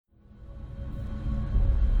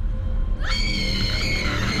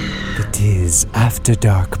Today's After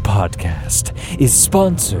Dark podcast is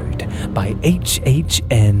sponsored by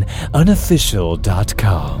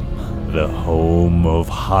HHNUnofficial.com, the home of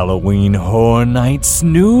Halloween Horror Nights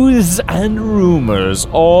news and rumors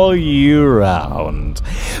all year round.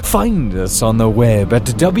 Find us on the web at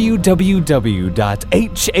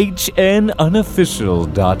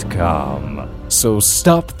www.hhnunofficial.com. So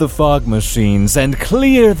stop the fog machines and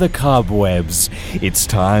clear the cobwebs. It's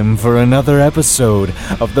time for another episode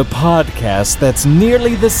of the podcast that's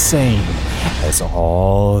nearly the same as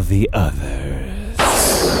all the others.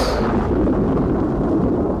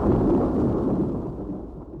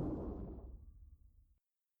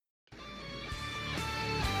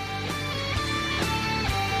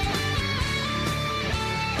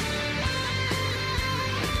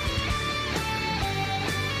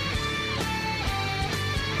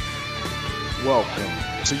 Welcome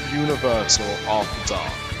to Universal After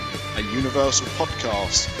Dark, a Universal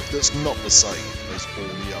podcast that's not the same as all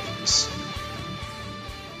the others.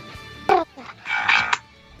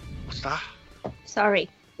 What's that? Sorry.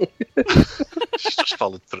 She's just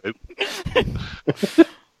followed through.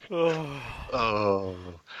 Oh.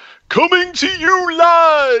 Coming to you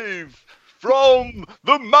live from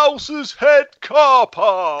the Mouse's Head car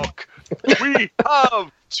park, we have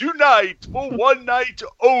tonight, for one night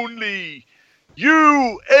only,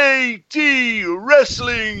 UAD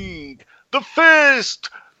Wrestling. The first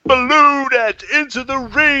balloonette into the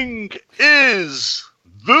ring is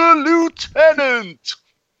the Lieutenant.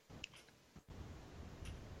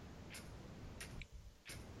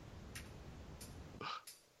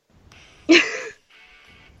 Oh,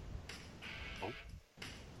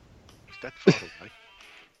 he's dead far away.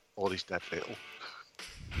 Or he's dead little.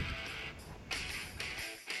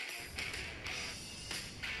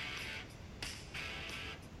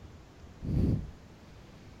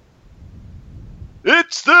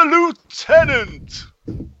 It's the Lieutenant!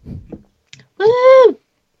 Woo!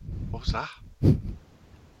 What was that?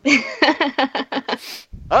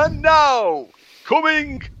 And now,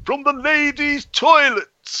 coming from the ladies'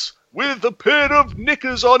 toilets with a pair of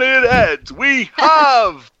knickers on her head, we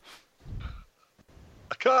have...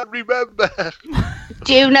 I can't remember.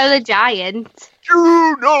 Juno the Giant.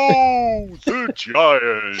 Juno the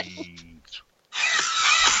Giant.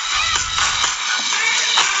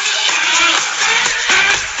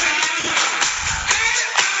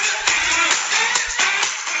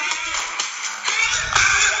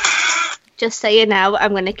 Just so you know,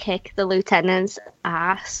 I'm going to kick the Lieutenant's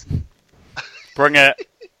ass. Bring it.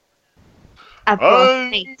 I've brought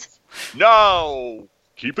feet. Now,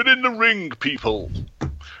 keep it in the ring, people.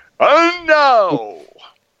 And now,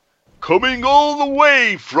 coming all the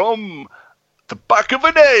way from the back of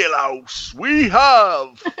an alehouse, we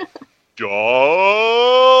have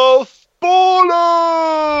Darth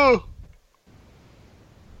Baller!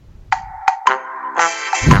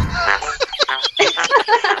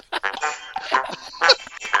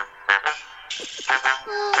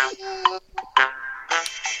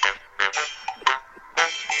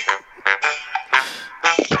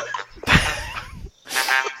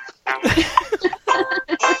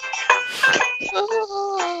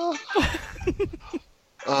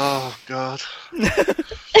 Oh, God.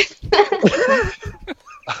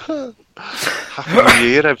 Happy New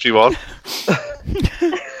Year, everyone.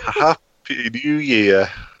 Happy New Year.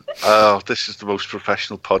 Oh, this is the most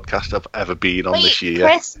professional podcast I've ever been on this year.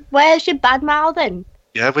 Chris, where's your bad mouthing?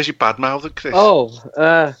 Yeah, where's your bad mouthing, Chris? Oh,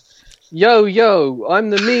 yo,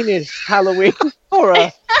 I'm the meanest Halloween horror.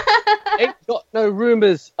 Ain't got no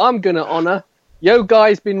rumours I'm gonna honour. Yo,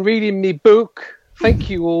 guys, been reading me book. Thank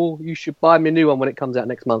you all. You should buy me a new one when it comes out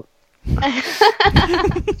next month.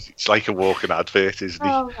 It's like a walking advert, isn't it?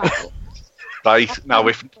 Oh, right. Right, now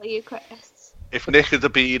if You, Chris. Nick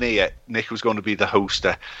had been here, Nick was going to be the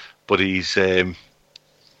hoster, but he's got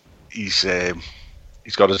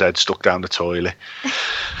his head stuck down the toilet.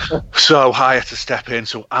 So I had to step in.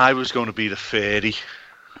 So I was going to be the fairy,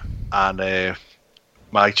 and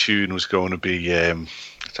my tune was going to be.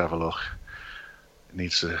 Let's have a look. It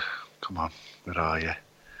needs to come on. Where are you?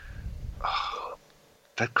 Oh,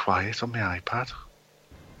 dead quiet on my iPad.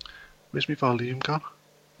 Where's my volume gone?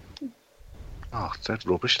 Oh, it's dead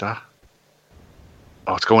rubbish, that.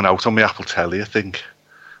 Oh, it's going out on my Apple Telly, I think.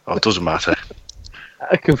 Oh, it doesn't matter.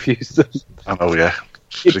 I confused them. I know, yeah.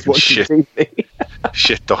 It's Freaking shit.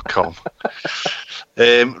 Shit.com.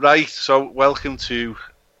 Right, so welcome to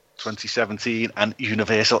 2017 and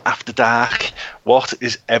Universal After Dark. What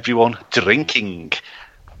is everyone drinking?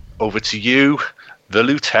 Over to you, the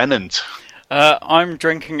Lieutenant. I'm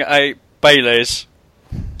drinking a Baileys.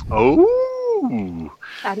 Oh,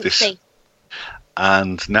 Fancy.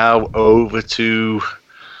 And now over to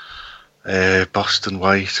Boston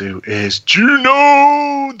White, who is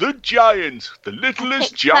Juno the Giant, the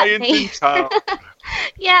littlest giant in town.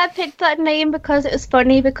 Yeah, I picked that name because it was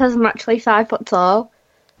funny because I'm actually 5 foot tall.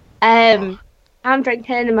 I'm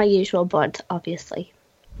drinking my usual bud, obviously.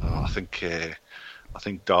 Oh, I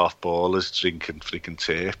think Darth Ball is drinking freaking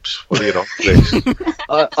tapes. What are you on, Chris?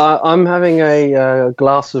 I'm having a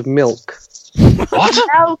glass of milk. What?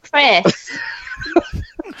 No, Chris.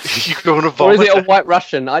 You're going to Or vomit? is it a White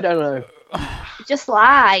Russian? I don't know. Just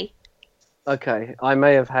lie. Okay, I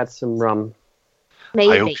may have had some rum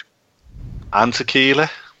Maybe. And tequila,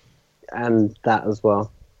 and that as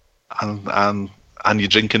well. and you're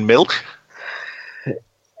drinking milk.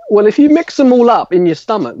 Well, if you mix them all up in your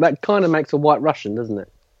stomach, that kind of makes a White Russian, doesn't it?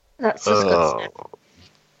 That's disgusting.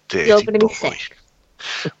 Dirty You're going to be boy. sick.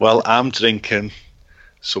 Well, I'm drinking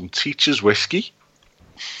some Teacher's whiskey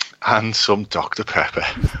and some Dr. Pepper.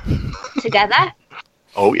 Together?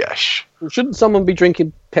 Oh yes. Shouldn't someone be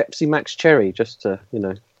drinking Pepsi Max Cherry just to,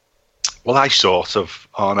 Well, I sort of,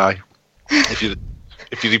 aren't I? If you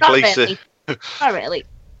Not replace really. Not really.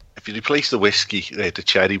 if you replace the whiskey, the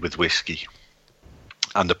cherry with whiskey,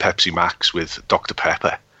 and the Pepsi Max with Dr.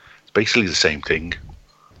 Pepper, it's basically the same thing.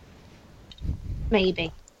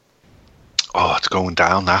 Maybe. Oh, it's going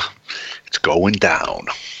down, that. It's going down.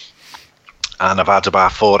 And I've had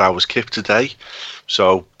about 4 hours kip today.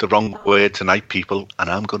 So, the wrong word tonight, people. And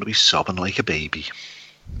I'm going to be sobbing like a baby.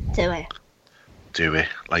 Do it. Do it.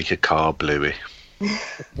 Like a car blew it.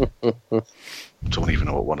 Don't even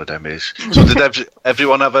know what one of them is. So, did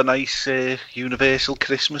everyone have a nice Universal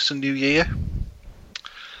Christmas and New Year?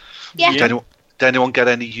 Yeah. Did anyone get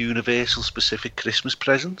any Universal specific Christmas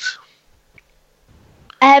presents?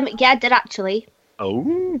 Yeah, I did actually.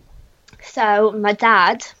 Oh. So my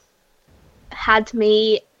dad had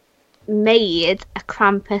me made a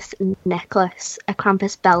Krampus necklace, a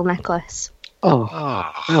Krampus bell necklace. Oh,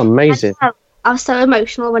 Oh. how amazing. I was so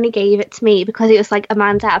emotional when he gave it to me because he was like,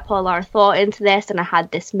 Amanda, I put a lot of thought into this and I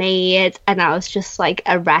had this made, and I was just like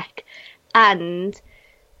a wreck. And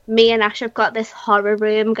me and Ash have got this horror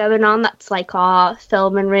room going on that's like our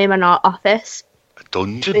filming room and our office. A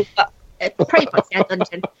dungeon? We've got pretty much a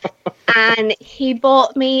dungeon. And he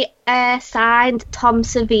bought me a signed Tom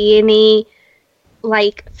Savini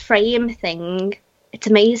like frame thing. It's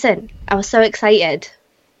amazing. I was so excited.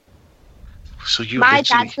 So you My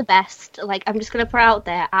literally, dad's the best. Like, I'm just gonna put out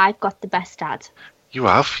there, I've got the best dad. you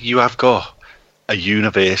have got a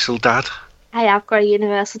Universal dad. I have got a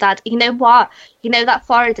universal dad. You know what? You know that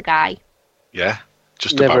Florida guy? Yeah,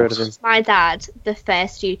 just Never about. heard of him. My dad, the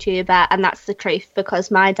first YouTuber, and that's the truth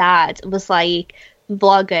because my dad was like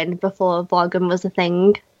vlogging before vlogging was a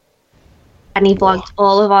thing. And he vlogged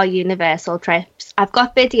all of our Universal trips. I've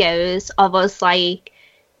got videos of us like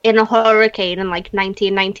in a hurricane in like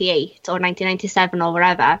 1998 or 1997 or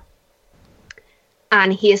wherever.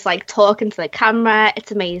 And he's like talking to the camera.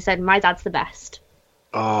 It's amazing. My dad's the best.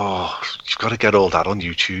 Oh, you've got to get all that on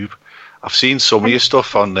YouTube. I've seen some of your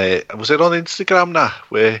stuff on there. Was it on Instagram now,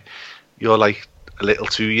 where you're like a little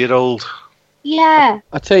 2-year-old? Yeah,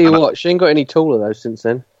 I tell you what, she ain't got any taller though since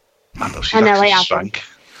then. I know she's I know, actually I have shrank.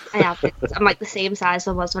 I have. I'm like the same size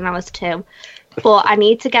I was when I was 2. But I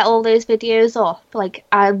need to get all those videos up. Like,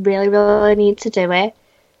 I really, really need to do it.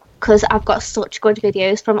 Because I've got such good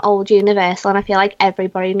videos from old Universal and I feel like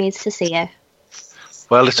everybody needs to see it.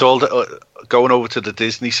 Well, it's all going over to the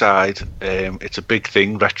Disney side. It's a big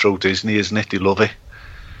thing, retro Disney, isn't it? They love it.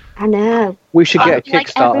 I know. We should get a Like,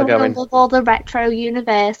 Kickstarter everyone going. will love all the retro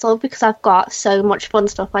Universal because I've got so much fun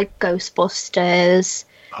stuff like Ghostbusters,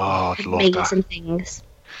 Oh, I'd love that. amazing things.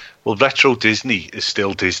 Well, retro Disney is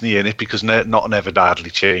still Disney, innit? Because not never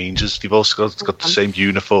hardly changes. They've also got the same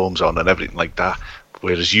uniforms on and everything like that.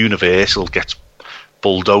 Whereas Universal gets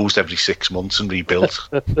bulldozed every 6 months and rebuilt.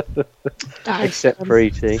 Except for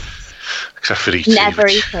E.T. Except for E.T. Never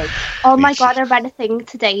which- eaten. Oh my E.T. god, I read a thing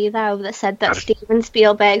today though that said that Steven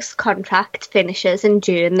Spielberg's contract finishes in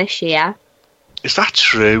June this year. Is that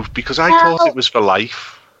true? Because I Well- thought it was for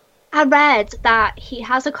life. I read that he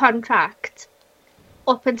has a contract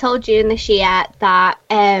up until June this year that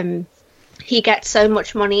he gets so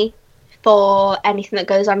much money for anything that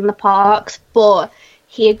goes on in the parks, but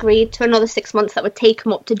he agreed to another 6 months that would take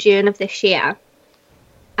him up to June of this year,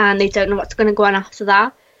 and they don't know what's going to go on after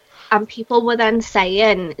that. And people were then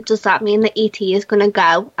saying, does that mean that E.T. is going to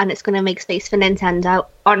go and it's going to make space for Nintendo?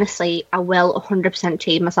 Honestly, I will 100%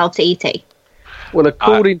 chain myself to E.T. Well,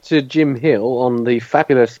 according to Jim Hill on the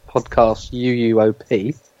fabulous podcast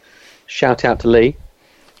UUOP, shout out to Lee.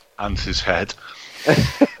 And his head.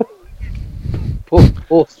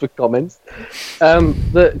 pause for comments.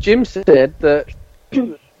 That Jim said that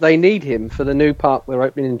they need him for the new park they're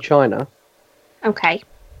opening in China. Okay.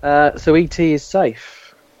 So E.T. is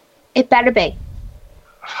safe. It better be.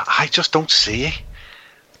 I just don't see it.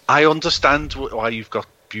 I understand why you've got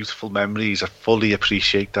beautiful memories. I fully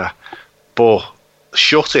appreciate that. But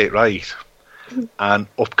shut it, right? And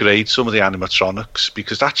upgrade some of the animatronics,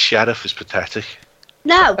 because that sheriff is pathetic.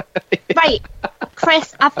 No. Right.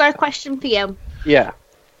 Chris, I've got a question for you. Yeah.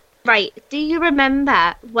 Right. Do you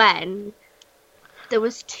remember when there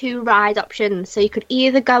was 2 ride options? So you could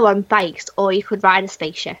either go on bikes or you could ride a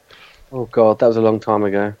spaceship. Oh God, that was a long time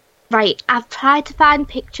ago. Right. I've tried to find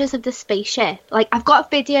pictures of the spaceship. Like, I've got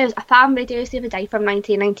videos. I found videos the other day from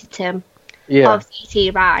 1992 of the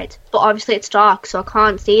E.T. ride. But obviously it's dark, so I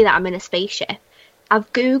can't see that I'm in a spaceship.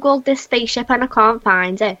 I've Googled this spaceship and I can't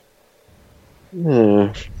find it.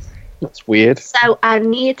 That's weird. So I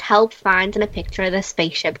need help finding a picture of this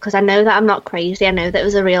spaceship, because I know that I'm not crazy. I know that it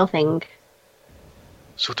was a real thing.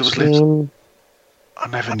 So there was I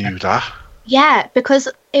never knew that. Yeah, because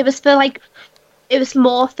it was it was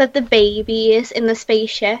more for the babies in the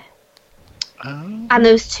spaceship. Oh. And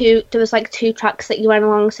there was 2 tracks that you went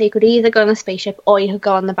along, so you could either go on the spaceship or you could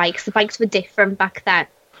go on the bikes. The bikes were different back then.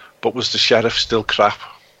 But was the sheriff still crap?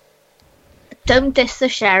 Don't diss the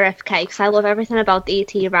sheriff, Kay, because I love everything about the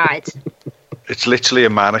E.T. ride. It's literally a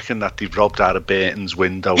mannequin that they've robbed out of Burton's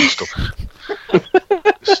window and stuff.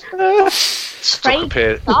 Stuck a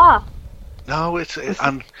pair. No,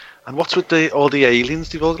 and what's with all the aliens?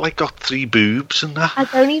 They've all got 3 boobs and that. I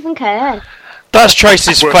don't even care. That's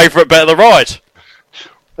Tracy's favourite bit of the ride.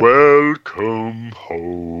 Welcome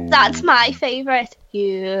home. That's my favourite.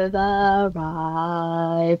 You've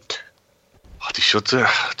arrived. Oh, they should. Do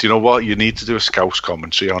you know what? You need to do a Scouse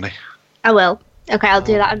commentary on it. I will. Okay, I'll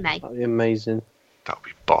do that in May. That'd be amazing. That'd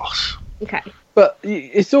be boss. Okay. But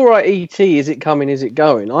it's all right, E.T. Is it coming? Is it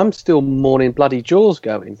going? I'm still mourning bloody Jaws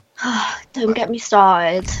going. Don't get me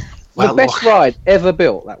started. Well, the best ride ever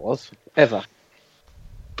built, that was. Ever.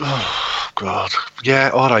 Oh, God.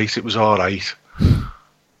 Yeah, all right. It was all right.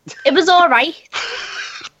 It was alright.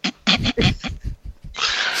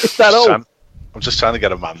 It's that old. I'm just trying to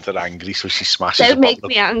get Amanda angry so she smashes. Don't make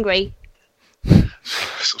me angry.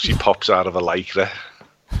 So she pops out of a lycra.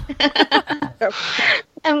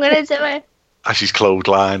 I'm gonna do it. As she's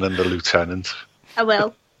clothesline and the lieutenant. I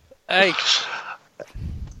will. Hey.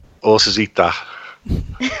 Horses eat that.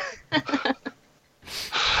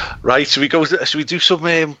 Right, should we do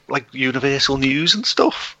some Universal news and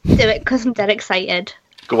stuff? Do it, because I'm dead excited.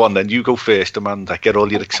 Go on then, you go first, Amanda. Get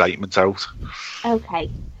all your excitement out. Okay.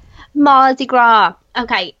 Mardi Gras.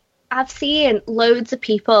 Okay, I've seen loads of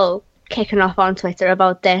people kicking off on Twitter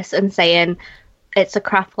about this and saying it's a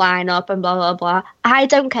crap lineup and blah, blah, blah. I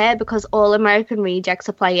don't care, because All American Rejects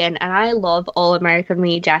are playing, and I love All American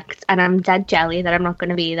Rejects, and I'm dead jelly that I'm not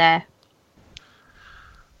going to be there.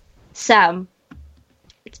 So,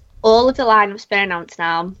 all of the lineup's been announced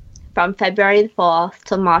now, from February the 4th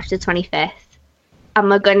till March the 25th. And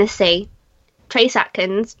we're going to see Trace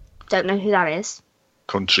Atkins, don't know who that is.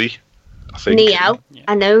 Country, I think. Neo, Yeah.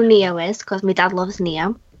 I know Neo is, because my dad loves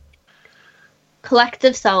Neo.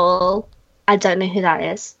 Collective Soul, I don't know who that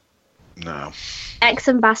is. No,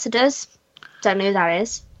 Ex-Ambassadors, don't know who that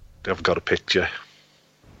is. they haven't got a picture.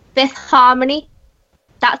 Fifth Harmony,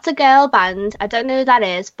 that's a girl band. I don't know who that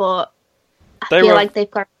is, but I They feel were- like they've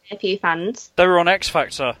got a few fans. They were on X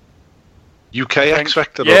Factor. UK X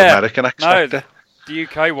Factor or Yeah. American X No, Factor? the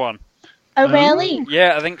UK one. Oh, really?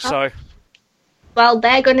 Yeah, I think so. Well,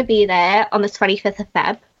 they're going to be there on the 25th of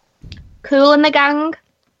Feb. Kool and the Gang.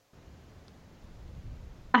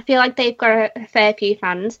 I feel like they've got a fair few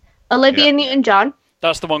fans. Olivia Yeah. Newton-John.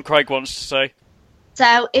 That's the one Craig wants to see.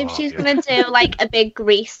 So if Oh, she's yeah. going to do like a big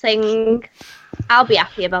Grease thing, I'll be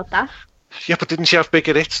happy about that. Yeah, but didn't she have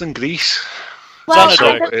bigger hits than Grease? Well, Xanadu.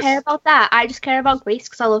 I don't care about that. I just care about Grease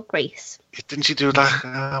because I love Grease. Didn't she do that?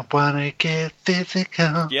 I wanna get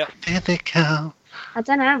physical, Yep. physical. I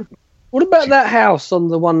don't know. What about that house on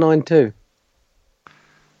the 192?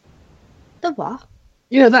 The what?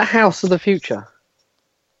 You know, that house of the future.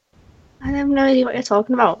 I have no idea what you're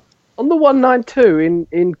talking about. On the 192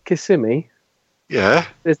 in Kissimmee, Yeah.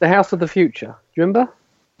 there's the house of the future. Do you remember?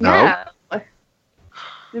 No.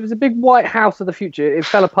 It was a big white house of the future. It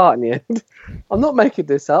fell apart in the end. I'm not making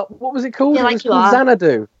this up. What was it called? Yeah, It like was you called are.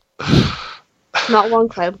 Xanadu. Not one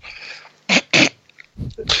clue.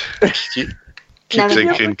 Keep Never.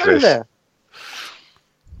 drinking, Go Chris. there.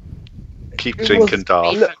 Keep It drinking, was-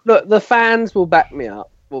 Darth. Look, the fans will back me up.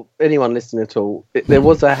 Well, anyone listening at all. There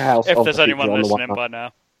was a house If of there's the future anyone on the listening 192. by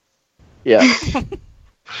now. Yeah.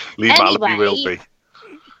 Lee Malaby will Anyway. be.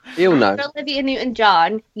 He'll know. Olivia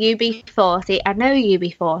Newton-John, UB40. I know who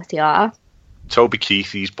UB40 are. Toby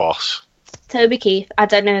Keith, he's boss. Toby Keith, I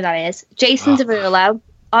don't know who that is. Jason Derulo.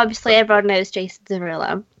 Obviously, everyone knows Jason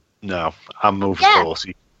Derulo. No, I'm over Yeah.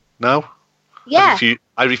 40. No? Yeah,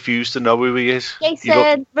 I refuse to know who he is.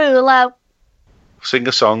 Jason Derulo. Sing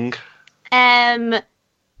a song.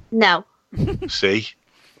 No. See?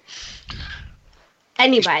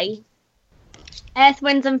 Anyway, Earth,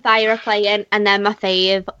 Wind and Fire are playing, and then my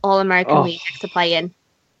fave, All American Oh. Rejects are playing.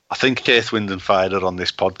 I think Earth, Wind and Fire are on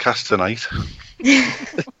this podcast tonight.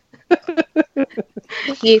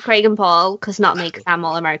 You, Craig and Paul, because not me, because I'm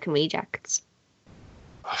All American Rejects.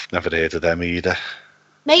 I've never heard of them either.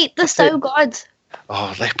 Mate, they're so good.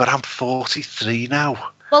 Oh, but I'm 43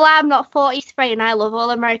 now. Well, I'm not 43 and I love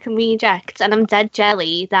All American Rejects, and I'm dead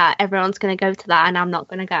jelly that everyone's going to go to that and I'm not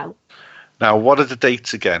going to go. Now, what are the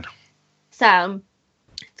dates again? So,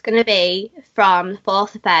 it's going to be from the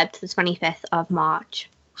 4th of Feb to the 25th of March.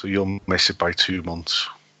 So you'll miss it by 2 months.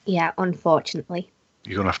 Yeah, unfortunately.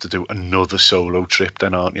 You're going to have to do another solo trip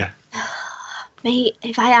then, aren't you? Mate,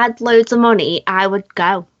 if I had loads of money, I would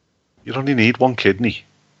go. You only need one kidney.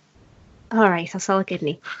 Alright, I'll sell a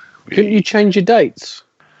kidney. Couldn't you change your dates?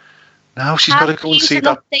 Now she's got to go and see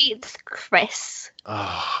that. Updates, Chris.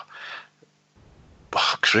 Oh,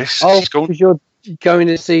 Chris. Oh, She's going. because you're going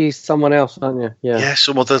to see someone else, aren't you? Yeah. Yeah,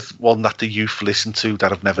 some other one that the youth listen to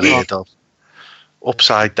that I've never heard of.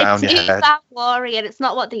 Upside down It's your head. Eva Glory, and it's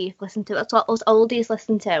not what the youth listen to, that's what us oldies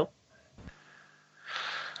listen to.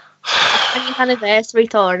 20th anniversary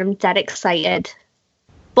tour, and I'm dead excited.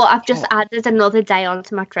 But I've just added another day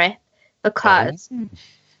onto my trip because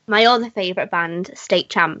my other favourite band, State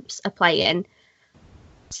Champs, are playing.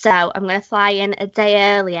 So I'm going to fly in a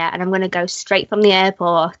day earlier and I'm going to go straight from the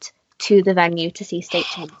airport to the venue to see State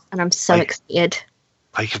Champs. And I'm so excited.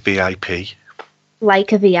 Like a VIP.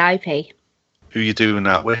 Like a VIP. Who you doing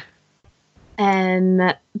that with?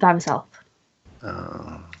 By myself.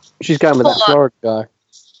 She's going with that But- Florida guy.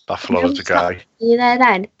 That Florida guy. You there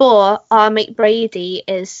then? But our mate Brady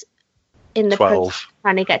is in the 12. process of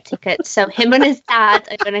trying to get tickets. So him and his dad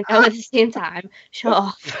are going to go at the same time.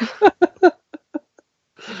 Sure.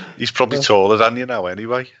 He's probably taller than you now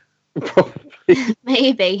anyway.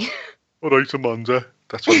 Maybe. All right, Amanda.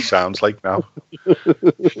 That's what he sounds like now.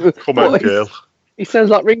 Come on, What? girl. He sounds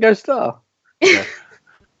like Ringo Starr. Yeah.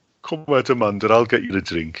 Come on, Amanda. I'll get you a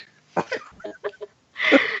drink.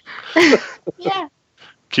 Yeah.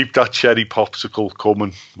 Keep that cherry popsicle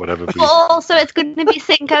coming, whatever. But also, it's going to be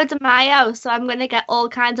Cinco de Mayo, so I'm going to get all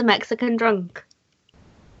kinds of Mexican drunk.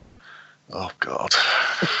 Oh God.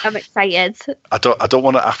 I'm excited. I don't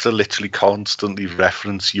want to have to literally constantly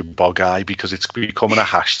reference your bog eye because it's becoming a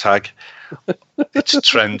hashtag. It's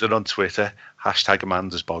trending on Twitter. Hashtag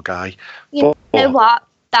Amanda's bog eye. You know what?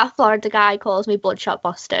 That Florida guy calls me Bloodshot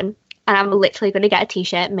Boston, and I'm literally going to get a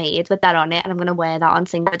t-shirt made with that on it, and I'm going to wear that on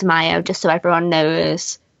Cinco de Mayo just so everyone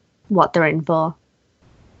knows what they're in for.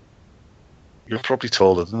 You're probably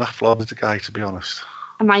taller than that Florida guy, to be honest.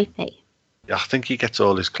 I might be. Yeah, I think he gets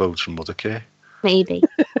all his clothes from Mothercare. Maybe.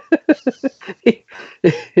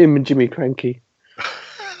 Him and Jimmy Cranky.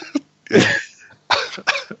 I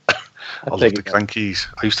love take the it back. crankies.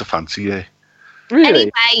 I used to fancy you.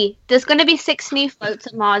 Really? Anyway, there's going to be 6 new floats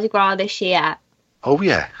at Mardi Gras this year. Oh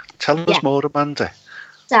yeah, tell Yeah. us more, Amanda.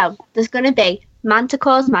 So, there's going to be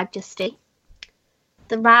Manticore's Majesty,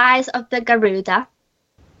 the Rise of the Garuda,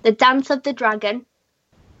 the Dance of the Dragon,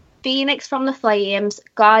 Phoenix from the Flames,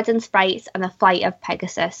 Garden Sprites, and the Flight of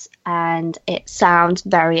Pegasus. And it sounds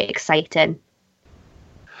very exciting.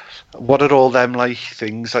 What are all them like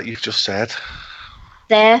things that you've just said?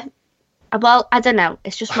 They're, well, I don't know.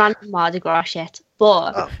 It's just random Mardi Gras shit.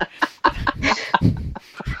 But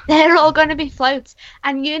they're all going to be floats.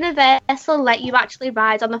 And Universal let you actually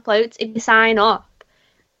ride on the floats if you sign up.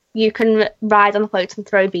 You can ride on the floats and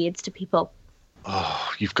throw beads to people.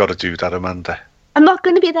 Oh, you've got to do that, Amanda. I'm not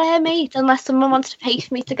going to be there, mate, unless someone wants to pay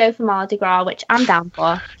for me to go for Mardi Gras, which I'm down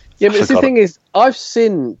for. Yeah, but the Forgot thing is, I've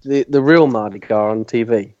seen the real Mardi Gras on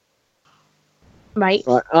TV. Right?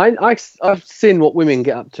 Right, I've seen what women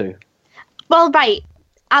get up to. Well, right.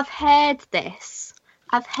 I've heard this.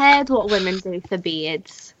 I've heard what women do for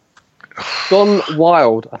beads. Gone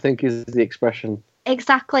wild, I think is the expression.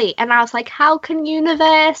 Exactly. And I was like, how can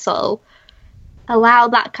Universal allow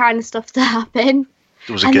that kind of stuff to happen?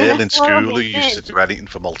 There was a And then girl I in saw a school who used to woman. do anything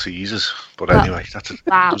for Maltesers. But Oh, anyway, that's it.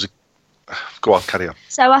 wow. Go on, carry on.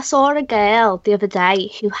 So I saw a girl the other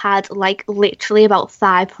day who had like literally about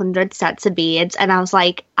 500 sets of beads, and I was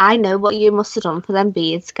like, I know what you must have done for them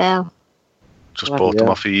beads, girl. Just Bloody bought them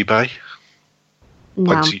hell. off eBay.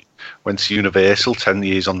 No, Went to Universal, 10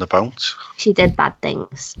 years on the bounce. she did bad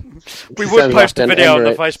things. We Sounds would post like a an video on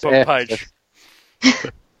the Emirates Facebook Air page.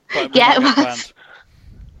 But it Yeah, might it get was. banned.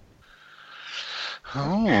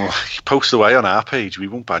 Oh, you post away on our page, we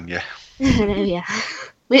won't ban you. Yeah,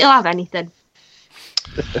 we'll have anything.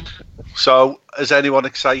 So, is anyone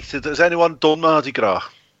excited? Has anyone done Mardi Gras?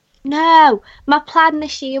 No, my plan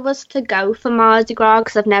this year was to go for Mardi Gras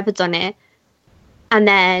because I've never done it. And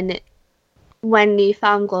then when New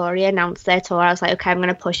Found Glory announced their tour, I was like, okay, I'm going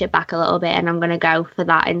to push it back a little bit and I'm going to go for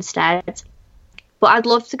that instead. But I'd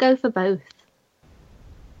love to go for both.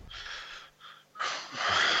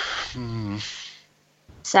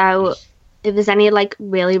 So if there's any like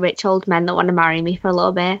really rich old men that want to marry me for a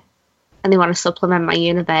little bit and they want to supplement my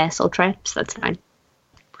Universal trips, that's fine.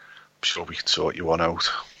 I'm sure we can sort you one out.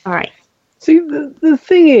 All right. See, the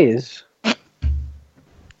thing is...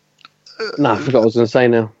 No, I forgot what I was going to say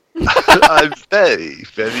now. I'm very,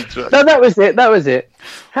 very drunk. No, that was it.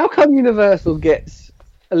 How come Universal gets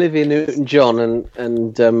Olivia Newton-John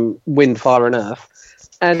and Wind, Fire and Earth,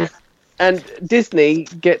 and Disney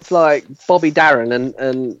gets like Bobby Darin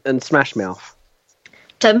and Smash Mouth?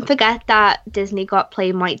 Don't forget that Disney got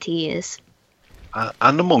Plain White Tears.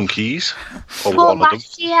 And the Monkeys. Or But one of them.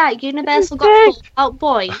 last year, Universal got Fall Out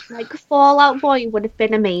Boy. Like, Fall Out Boy would have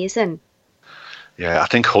been amazing. Yeah, I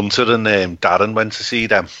think Hunter and Darren went to see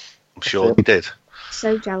them. I'm sure they did.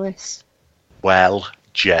 So jealous. Well,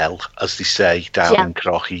 gel, as they say down Gel. in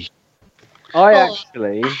Crocky. I Oh,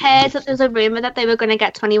 actually... I heard that there was a rumour that they were going to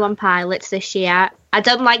get 21 Pilots this year. I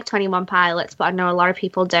don't like 21 Pilots, but I know a lot of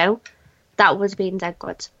people do. That was being dead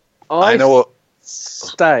good. I know what.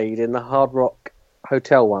 Stayed in the Hard Rock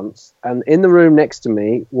Hotel once, and in the room next to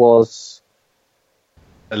me was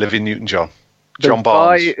Olivia Newton-John. the John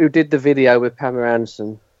Barnes. guy who did the video with Pamela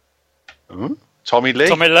Anderson. Hmm? Tommy Lee.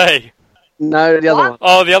 Tommy Lee. No, the other What? one.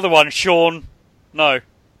 Oh, the other one, Sean. No.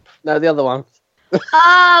 No, the other one.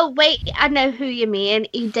 Oh, wait, I know who you mean.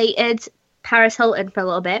 He dated Paris Hilton for a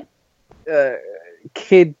little bit.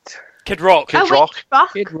 Kid Kid Rock. Kid wait, Rock.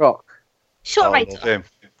 Rock? Rock. Shut Oh, right love up. him.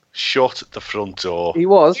 Shut the front door. He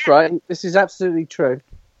was, right? This is absolutely true.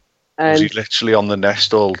 Was he And, literally on the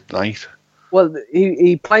nest all night? well,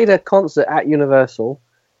 he played a concert at Universal.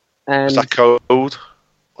 And Was that code?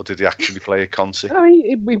 Or did he actually play a concert? No,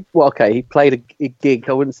 he played a gig.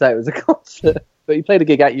 I wouldn't say it was a concert, but he played a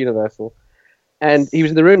gig at Universal. And he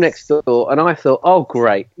was in the room next door, and I thought, oh,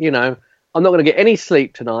 great, I'm not going to get any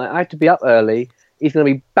sleep tonight. I have to be up early. He's going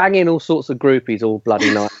to be banging all sorts of groupies all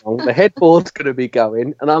bloody night long. The headboard's going to be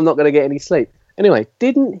going, and I'm not going to get any sleep. Anyway,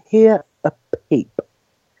 didn't hear a peep.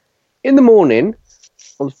 In the morning,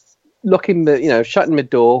 I was locking shutting my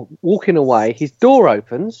door, walking away. His door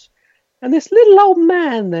opens, and this little old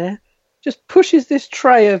man there just pushes this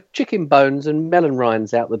tray of chicken bones and melon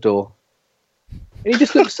rinds out the door. And he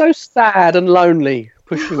just looks so sad and lonely,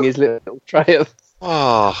 pushing his little tray of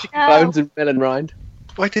Oh, No. bones and melon rind.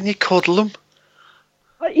 why didn't you cuddle him?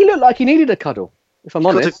 He looked like he needed a cuddle, if I'm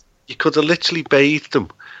honest. You could have literally bathed him,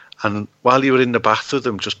 and while you were in the bath with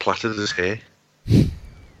him, just plaited his hair.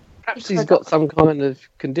 Perhaps he's got some kind of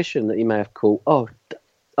condition that he may have caught. Oh,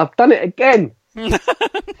 I've done it again. Nick,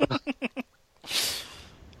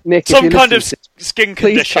 if Some you're kind of listening, skin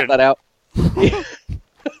please condition. cut that out.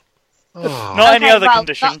 Oh, Not any other well,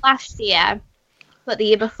 condition. Not last year, but the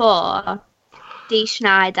year before, Dee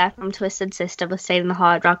Schneider from Twisted Sister was staying in the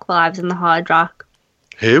Hard Rock while I was in the Hard Rock.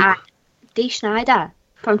 who? Dee Schneider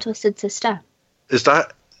from Twisted Sister. Is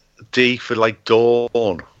that D for like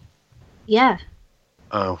Dawn? Yeah.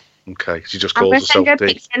 Oh, okay. She just I'm calls going to send you a herself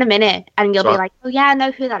D. picture in a minute and you'll Right. be like, oh yeah, I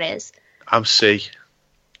know who that is. I'm C.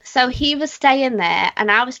 So he was staying there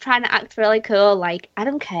and I was trying to act really cool, like, I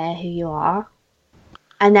don't care who you are.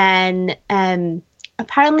 And then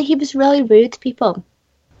apparently he was really rude to people.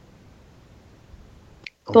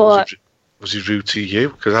 Oh, was he rude to you?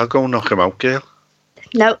 Because I'll go and knock him out, girl.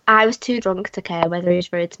 No, I was too drunk to care whether he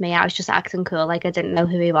was rude to me. I was just acting cool, like I didn't know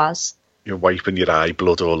who he was. You're wiping your eye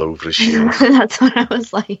blood all over his shield. That's what I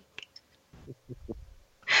was like.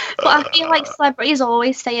 But I feel like celebrities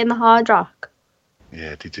always stay in the Hard Rock.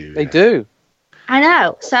 Yeah, they do. They yeah. do. I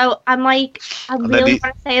know. So I'm like, I And then really he-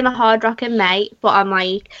 want to stay in the Hard Rock in May, but I'm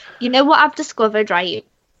like, you know what I've discovered, right?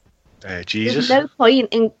 Jesus. There's no point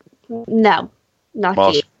in... No, not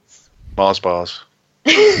Mars. Jesus. Mars bars.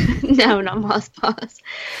 No, not Mars bars.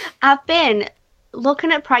 I've been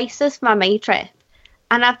looking at prices for my May trip,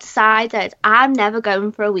 and I've decided I'm never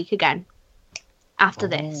going for a week again after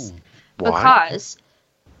this. Why? Because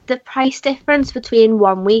the price difference between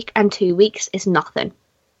 1 week and 2 weeks is nothing.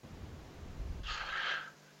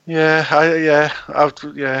 I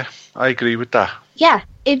agree with that. Yeah,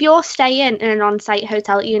 if you're staying in an on-site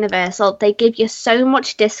hotel at Universal, they give you so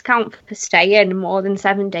much discount for staying more than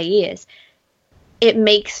 7 days. It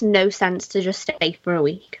makes no sense to just stay for a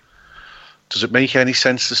week. Does it make any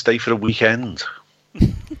sense to stay for a weekend?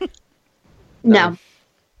 No.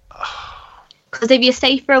 Because if you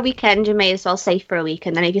stay for a weekend, you may as well stay for a week.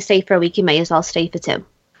 And then if you stay for a week, you may as well stay for 2.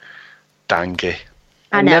 Dang it.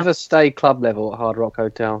 I know. Never stay club level at Hard Rock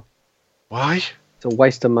Hotel. Why? It's a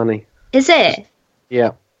waste of money. Is it?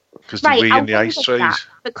 Yeah. Because Right, they're I in the ice wondered that, trays.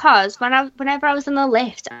 because whenever I was in the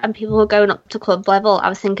lift and people were going up to club level, I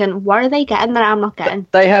was thinking, what are they getting that I'm not getting?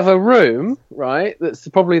 They have a room, right, that's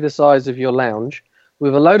probably the size of your lounge,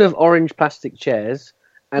 with a load of orange plastic chairs,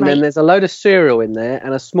 and then Right. there's a load of cereal in there,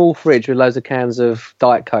 and a small fridge with loads of cans of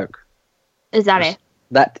Diet Coke. Is that it?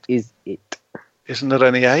 That is it. Isn't there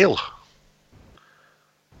any ale?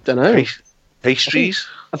 Don't know. Pastries?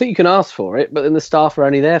 I think you can ask for it, but then the staff are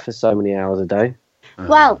only there for so many hours a day.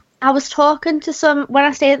 Well, I was talking to when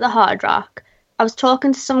I stayed at the Hard Rock, I was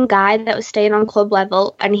talking to some guy that was staying on club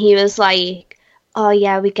level, and he was like, oh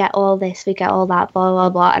yeah, we get all this, we get all that, blah, blah,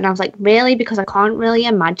 blah. And I was like, really? Because I can't really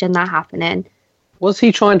imagine that happening. Was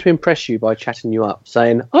he trying to impress you by chatting you up,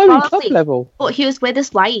 saying, I'm in club Probably. level? But he was with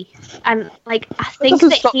his wife, and like I think doesn't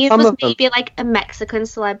that stop he some was of them. maybe like a Mexican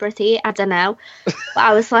celebrity. I don't know, but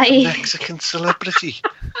I was like, Mexican celebrity.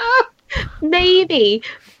 maybe.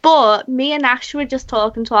 But me and Ash were just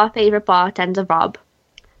talking to our favourite bartender, Rob,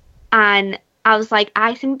 and I was like,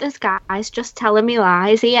 I think this guy's just telling me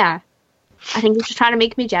lies here. I think he's just trying to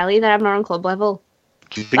make me jelly that I'm not on club level.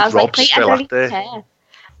 Do you But I think was Rob's like, wait, I still don't out even there? care.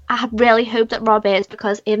 I really hope that Rob is,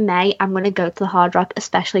 because in May I'm going to go to the Hard Rock,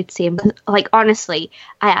 especially to see him. Like, honestly,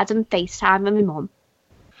 I had him FaceTime with my mum.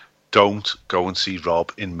 Don't go and see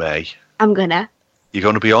Rob in May. I'm gonna. You're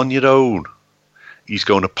going to be on your own. He's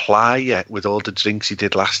going to ply you with all the drinks he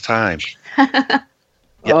did last time.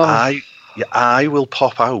 Your eye will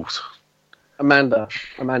pop out. Amanda,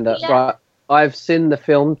 Yeah. right, I've seen the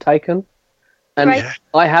film Taken, and Right.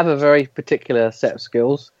 I have a very particular set of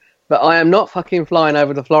skills, but I am not fucking flying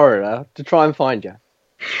over to Florida to try and find you.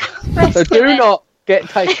 So do not get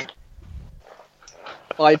taken.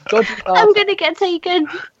 By dodgy I'm gonna get taken.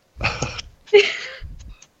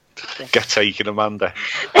 Get taken, Amanda.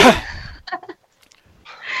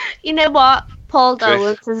 You know what? Paul Chris.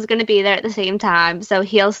 Dolans is going to be there at the same time, so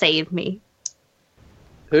he'll save me.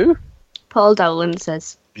 Who? Paul Dolans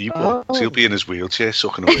is. He won't. He'll be in his wheelchair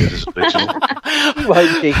sucking away at his original. You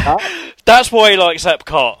won't keep up. That's why he likes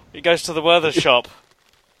Epcot. He goes to the weather shop.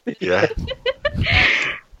 Yeah.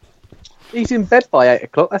 He's in bed by 8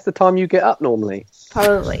 o'clock. That's the time you get up normally.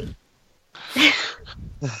 Probably.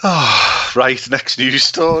 Right, next news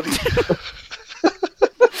story.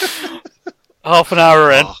 Half an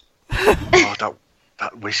hour in. Oh,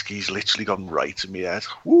 that whiskey's literally gone right in my head.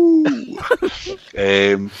 Woo!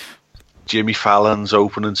 Jimmy Fallon's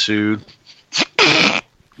opening soon.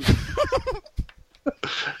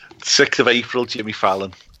 6th of April, Jimmy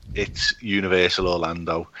Fallon. It's Universal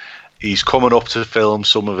Orlando. He's coming up to film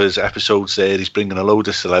some of his episodes there. He's bringing a load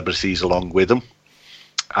of celebrities along with him.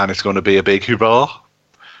 And it's going to be a big hurrah.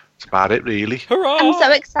 That's about it, really. Hurrah! I'm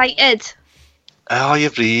so excited. Are you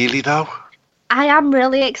really, though? I am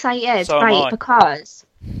really excited, So am right? I. Because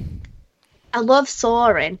I love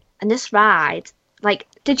soaring, and this ride. Like,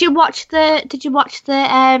 did you watch the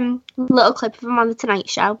little clip of him on the Tonight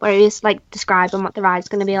Show where he was like describing what the ride's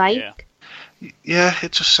going to be like? Yeah. Yeah,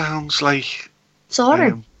 it just sounds like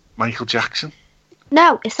Soaring. Michael Jackson.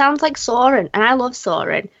 No, it sounds like soaring, and I love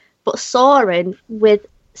soaring, but soaring with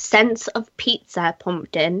sense of pizza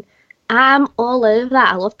pumped in. I'm all over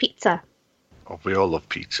that. I love pizza. Oh, we all love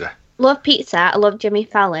pizza. Love pizza. I love Jimmy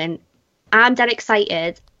Fallon. I'm dead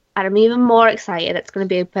excited, and I'm even more excited it's going to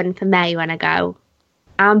be open for May when I go.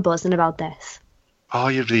 I'm buzzing about this.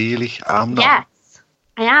 Are you really? I'm not. Yes,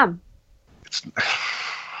 I am. It's...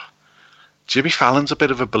 Jimmy Fallon's a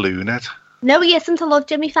bit of a balloonhead, No, he isn't. I love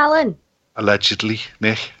Jimmy Fallon. allegedly,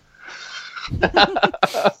 Nick.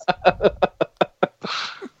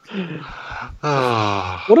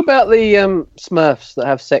 Oh, What about the Smurfs that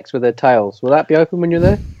have sex with their tails? Will that be open when you're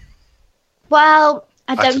there? Well,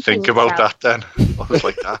 I I don't had to think so. about that then. I was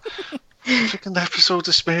like that. Freaking episodes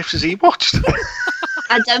of Smurfs has he watched?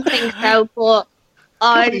 I don't think so, but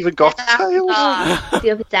Haven't even got tails.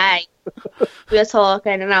 the other day we were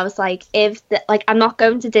talking, and I was like, I'm not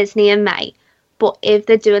going to Disney in May, but if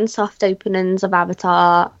they're doing soft openings of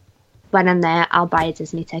Avatar when I'm there, I'll buy a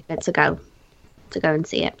Disney ticket to go and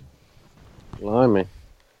see it. Blimey.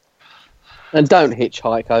 And don't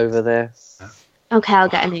hitchhike over there. Okay, I'll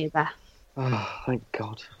get an Uber. Oh, thank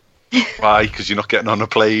God. Why? Because you're not getting on a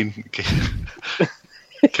plane.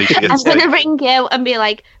 I'm going to ring you and be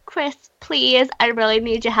like, Chris, please, I really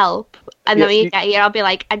need your help. And then when you get here, I'll be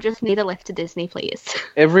like, I just need a lift to Disney, please.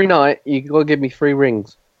 Every night, you got to give me 3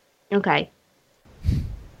 rings. Okay.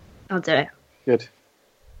 I'll do it. Good.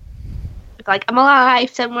 Like, I'm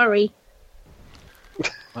alive, don't worry.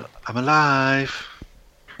 I'm alive.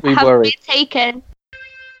 We Haven't worry. been taken.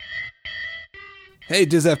 Hey,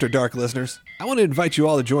 Diz After Dark listeners. I want to invite you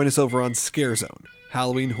all to join us over on Scare Zone,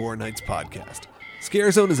 Halloween Horror Nights podcast.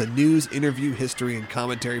 Scare Zone is a news, interview, history, and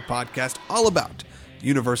commentary podcast all about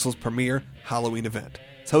Universal's premier Halloween event.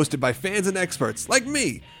 It's hosted by fans and experts like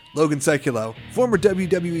me, Logan Sekulow, former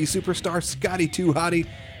WWE superstar Scotty 2 Hottie,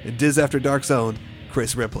 and Diz After Dark's own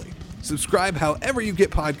Chris Ripley. Subscribe however you get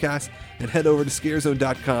podcasts and head over to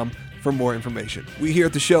scarezone.com for more information. We here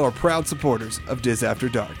at the show are proud supporters of Diz After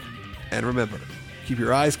Dark. And remember, keep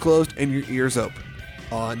your eyes closed and your ears open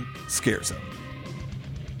on Scare Zone.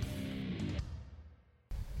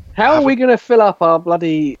 How are we going to fill up our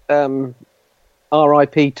bloody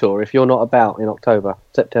RIP tour if you're not about in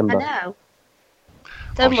September? I know.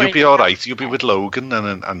 Don't worry. You'll be all right. You'll be with Logan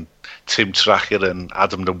and Tim Tracker and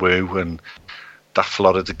Adam the Woo and that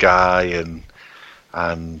Florida guy and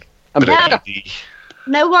Brady.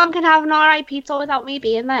 No one can have an RIP tour without me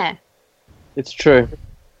being there. It's true.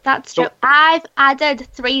 That's true. I've added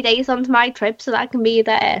 3 days onto my trip so that I can be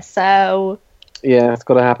there, so... Yeah, it's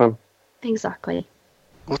got to happen. Exactly.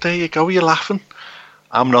 Well, there you go. You're laughing.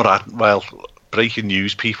 I'm not. Breaking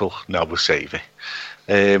news, people. No, we'll save it.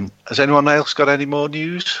 Has anyone else got any more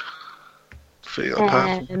news?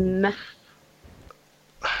 Oh,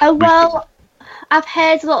 well, I've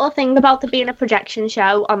heard a little thing about there being a projection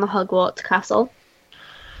show on the Hogwarts Castle.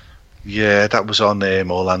 Yeah, that was on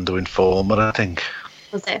Orlando Informer, I think.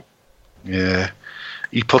 Was it? Yeah.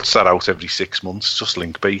 He puts that out every 6 months, just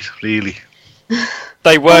link bait, really.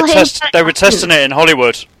 They were testing it in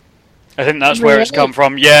Hollywood. I think that's where it's come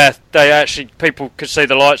from. Yeah, people could see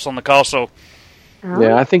the lights on the castle. Oh.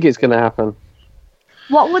 Yeah, I think it's going to happen.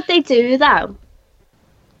 What would they do, though?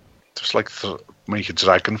 Just like make a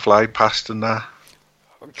dragon fly past and that.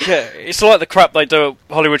 Yeah, it's like the crap they do at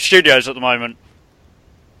Hollywood Studios at the moment.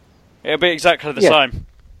 It'll be exactly the same.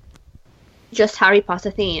 Just Harry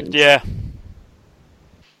Potter themed? Yeah.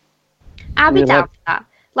 I'll be down for that.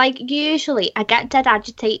 Like, usually I get dead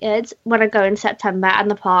agitated when I go in September and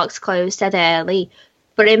the park's closed dead early.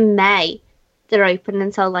 But in May, they're open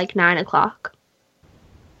until like 9 o'clock.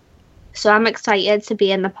 So I'm excited to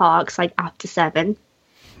be in the parks like after 7.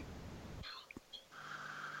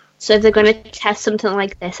 So if they're going to test something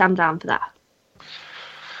like this, I'm down for that.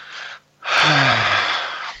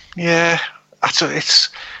 Yeah, it's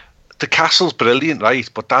the castle's brilliant, right?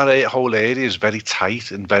 But that whole area is very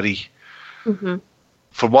tight and very... Mm-hmm.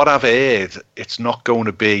 From what I've heard, it's not going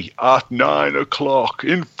to be at 9 o'clock.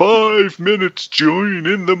 In 5 minutes, join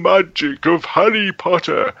in the magic of Harry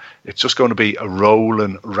Potter. It's just going to be a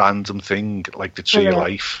rolling, random thing like the Tree of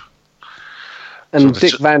Life. And so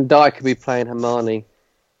Dick Van Dyke could be playing Hermione.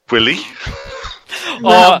 Will he?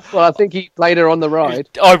 Well, I think he played her on the ride.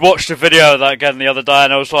 I watched a video of that again the other day,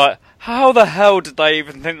 and I was like, how the hell did they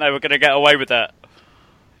even think they were going to get away with that?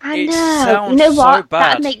 I know. You know what?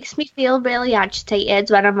 That makes me feel really agitated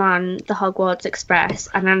when I'm on the Hogwarts Express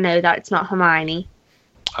and I know that it's not Hermione.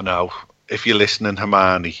 I know. If you're listening,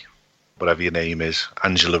 Hermione, whatever your name is,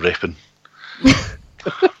 Angela Rippon,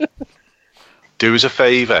 do us a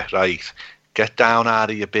favour, right? Get down out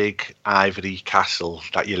of your big ivory castle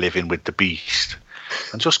that you live in with the beast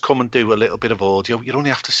and just come and do a little bit of audio. You only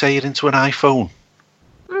have to say it into an iPhone.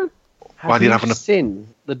 Have you seen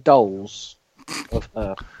the dolls of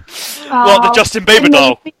her? What, the Justin Bieber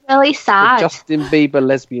doll? It made me really sad. The Justin Bieber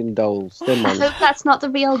lesbian dolls. I hope that's not the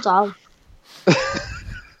real doll.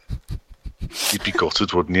 You'd be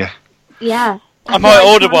gutted, wouldn't you? Yeah. I might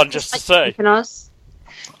order one just to see.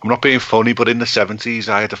 I'm not being funny, but in the 70s,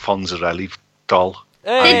 I had a Fonzarelli doll.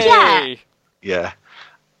 Hey. Did you? Yeah.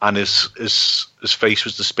 And his face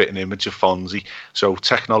was the spitting image of Fonzie. So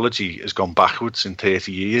technology has gone backwards in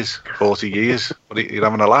 30 years, 40 years. But you're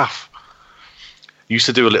having a laugh. He used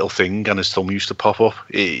to do a little thing and his thumb used to pop up.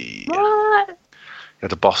 What? He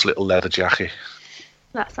had a Boss little leather jacket.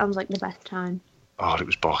 That sounds like the best time. Oh, it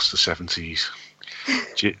was Boss, the 70s.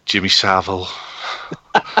 Jimmy Savile.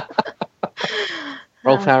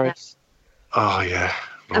 Rolf Harris. Oh, yeah.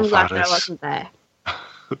 I'm glad I wasn't there.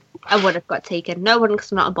 I would have got taken. No one,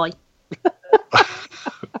 because I'm not a boy.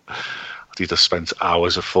 I'd have spent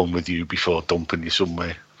hours of fun with you before dumping you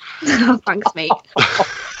somewhere. Oh, thanks, mate.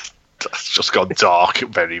 That's just gone dark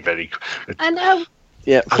very, very... I know.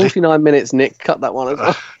 Yeah, 49 minutes, Nick. Cut that one as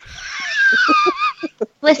well.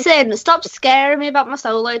 Listen, stop scaring me about my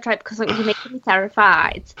solo trip because you're making me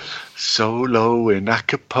terrified. Solo in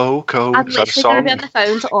Acapulco. I'm Is that a literally going to be song? on the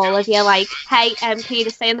phone to all of you like, hey, can you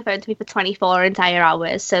just stay on the phone to me for 24 entire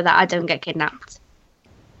hours so that I don't get kidnapped?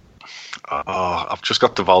 Oh, I've just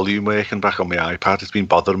got the volume working back on my iPad. It's been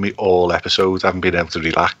bothering me all episodes. I haven't been able to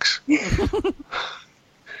relax. Play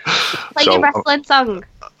your wrestling song.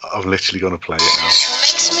 I'm literally going to play it now.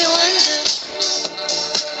 Makes me wonder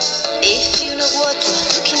if you know what we're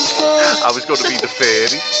looking for, I was going to be the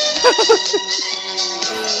fairy.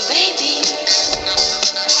 baby.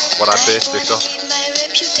 What I based this off. Keep my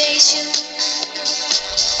reputation.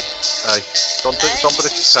 Hey, don't put it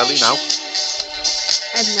to Sally now.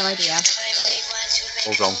 I have no idea.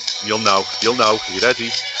 Hold on. You'll know. Are you ready?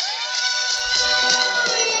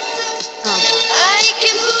 Oh. I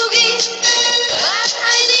can boogie, but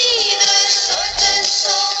I need a certain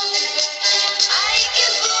song. I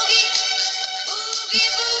can boogie,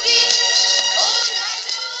 boogie all night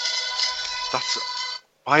long. That's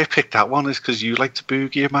why I picked that one is because you like to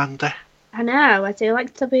boogie, Amanda. I know, I do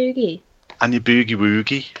like to boogie. And you boogie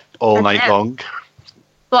woogie all I night know. long.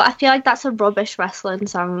 But I feel like that's a rubbish wrestling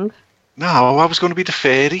song. No, I was going to be the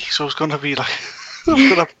fairy, so I was going to be like, I was going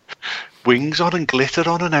to have wings on and glitter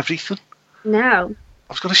on and everything. No.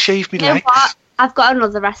 I was going to shave my You know legs. what? I've got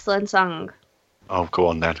another wrestling song. Oh, go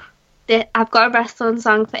on then. I've got a wrestling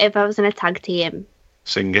song for if I was in a tag team.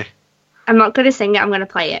 Sing it. I'm not going to sing it, I'm going to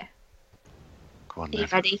play it. Go on Are you then.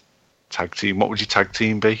 ready? Tag team. What would your tag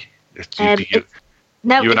team be?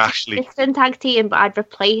 No, You and it's Ashley. a different tag team, but I'd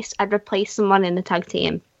replace someone in the tag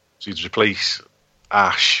team. So you'd replace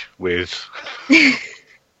Ash with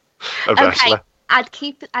a wrestler. Okay,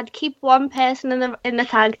 I'd keep one person in the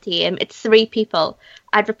tag team. It's 3 people.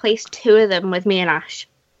 I'd replace 2 of them with me and Ash.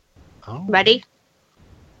 Oh. Ready?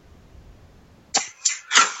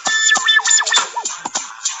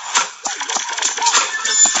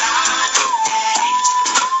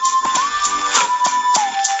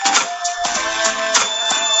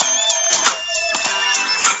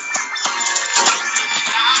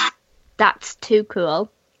 That's too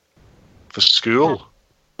cool. For school.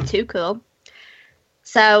 Too cool.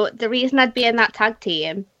 So the reason I'd be in that tag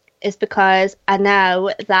team is because I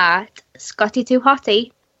know that Scotty Too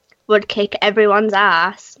Hottie would kick everyone's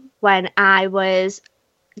ass when I was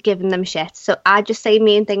giving them shit. So I'd just say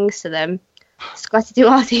mean things to them. Scotty Too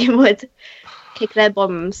Hottie would kick their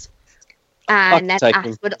bums. And then Take Ash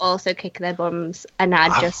them. would also kick their bums. And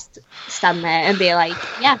I'd just stand there and be like,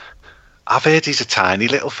 yeah, I've heard he's a tiny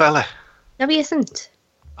little fella. no he isn't.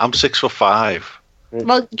 I'm 6'5".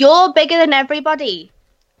 Well, you're bigger than everybody.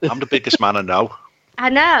 I'm the biggest man I know. I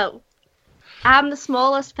know. I'm the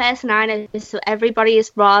smallest person I know, so everybody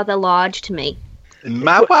is rather large to me. And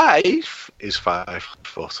my wife is 5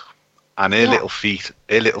 foot. And her Yeah. little feet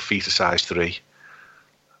are size 3.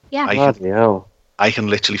 Yeah. Bloody hell. I can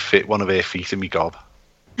literally fit one of her feet in my gob.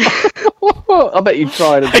 I bet you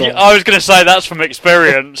tried as well. I was going to say that's from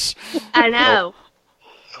experience. I know.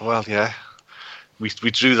 Well, yeah. We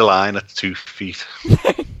drew the line at 2 feet.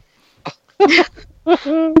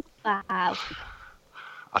 Wow.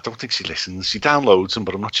 I don't think she listens. She downloads them,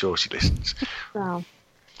 but I'm not sure she listens. Well.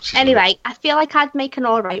 She's Anyway, I feel like I'd make an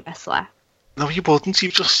alright wrestler. No, you wouldn't. You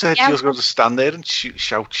just said Yeah, you were going to stand there and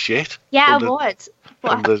shout shit. Yeah, I Under- would.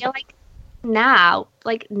 But under- I feel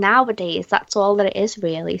like nowadays, that's all that it is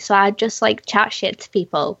really. So I'd just like chat shit to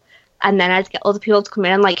people, and then I'd get other people to come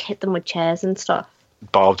in and like hit them with chairs and stuff.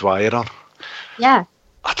 Barbed wire on. Yeah.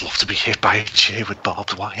 I'd love to be hit by a chair with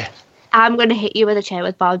barbed wire. I'm going to hit you with a chair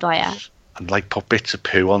with barbed wire. And like put bits of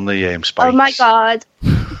poo on the spikes. Oh my god.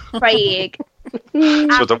 Craig.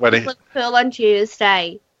 So that when it... Liverpool on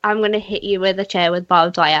Tuesday, I'm going to hit you with a chair with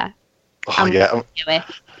barbed wire. Oh, yeah. Do it.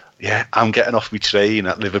 Yeah, I'm getting off my train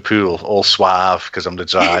at Liverpool, all suave, because I'm the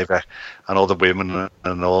driver, and all the women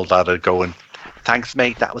and all that are going, thanks,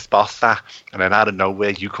 mate, that was boss, that. And then out of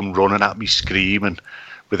nowhere, you come running at me screaming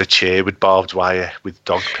with a chair with barbed wire with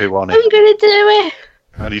dog poo on I'm it, going to do it.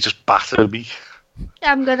 and you just batter me.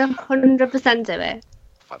 I'm going to 100% do it.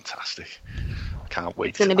 Fantastic. I can't wait.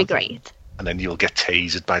 It's going to be great. And then you'll get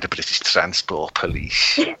tasered by the British Transport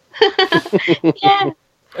Police. Yeah.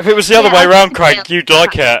 If it was the other Yeah, way I around, can Craig, feel you'd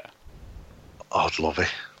like it. Oh, I'd love it.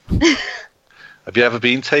 Have you ever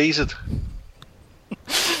been tasered?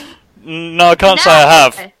 No, I can't say I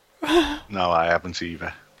have. No, I haven't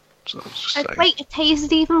either. So I was just saying. Wait, a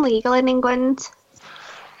taser's even legal in England?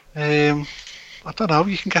 I don't know.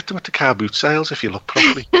 You can get them at the car boot sales if you look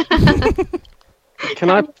properly. Can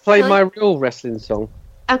I play my real wrestling song?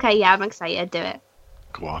 Okay, yeah, I'm excited. Do it.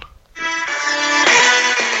 Go on.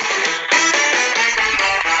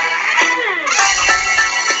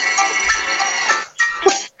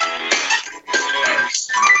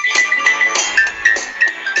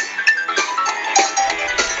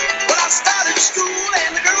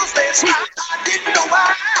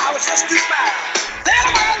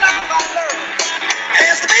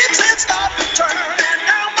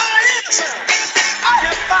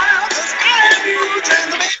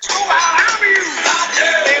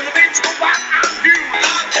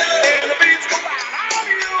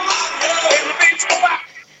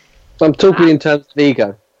 I'm talking in terms of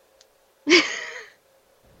ego. Do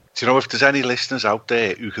you know if there's any listeners out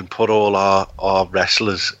there who can put all our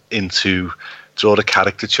wrestlers into, draw a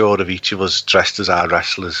caricature of each of us dressed as our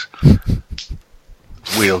wrestlers,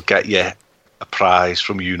 we'll get you a prize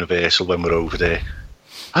from Universal when we're over there.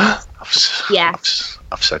 I've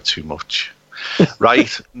said too much.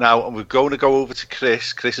 Right, now we're going to go over to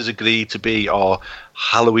Chris. Chris has agreed to be our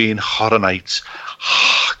Halloween Horror Nights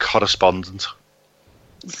correspondent.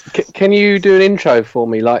 Can you do an intro for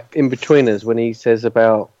me, like in between us, when he says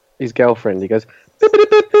about his girlfriend? He goes,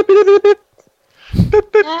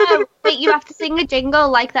 No, wait, you have to sing a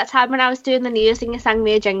jingle like that time when I was doing the news and you sang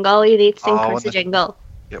me a jingle. You need to sing Chris a jingle.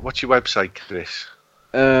 Yeah, what's your website, Chris?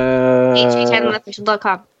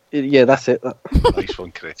 HVChannelofficial.com. Yeah, that's it. Nice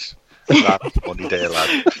one, Chris. That's funny day,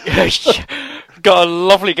 lad. Got a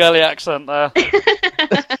lovely girly accent there.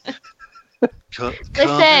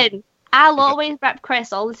 Listen, I'll always rep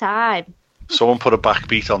Chris all the time. Someone put a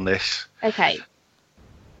backbeat on this. Okay.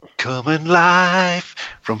 Coming live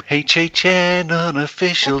from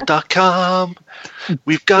HHNunofficial.com.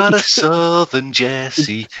 We've got a Southern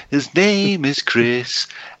Jesse. His name is Chris,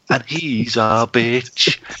 and he's our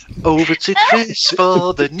bitch. Over to Chris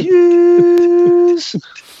for the news.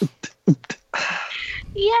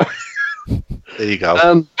 Yes. There you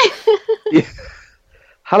go. Yeah.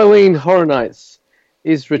 Halloween Horror Nights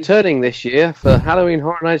is returning this year for Halloween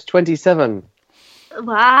Horror Nights 27.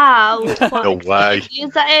 Wow. What No way.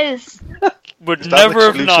 news that is. Would never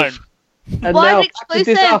have known. exclusive? And What now an back to this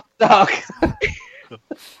exclusive. After Dark.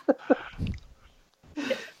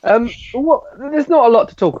 There's not a lot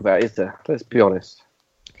to talk about, is there? Let's be honest.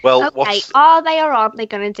 Well, Okay, are they or aren't they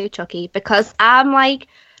going to do Chucky? Because I'm like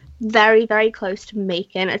very, very close to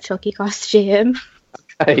making a Chucky costume.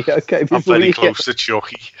 Okay. I'm Before very you close to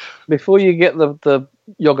Chucky. before you get the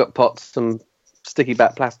yogurt pots, some sticky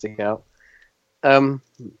back plastic out. The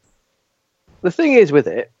thing is with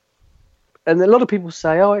it, and a lot of people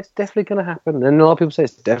say, "Oh, it's definitely going to happen," and a lot of people say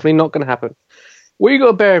it's definitely not going to happen. What you got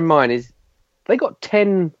to bear in mind is they got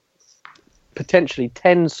potentially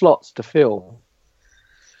 10 slots to fill,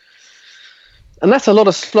 and that's a lot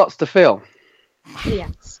of slots to fill.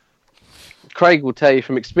 Yes. Craig will tell you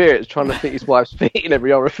from experience, trying to fit his wife's feet in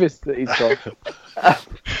every orifice that he's got.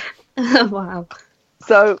 Wow.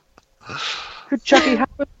 So, could Chucky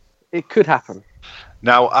happen? It could happen.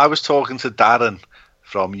 Now, I was talking to Darren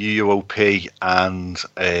from UUOP and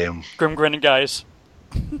Grim Grinning Guys.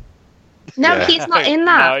 No, Yeah. he's not in No,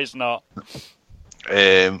 that. he's not.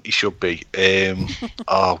 he should be.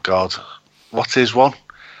 Oh, God. What's his one?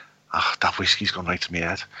 Oh, that whiskey's gone right to my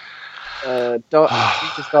head.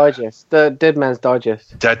 Reader's Digest. The Dead Man's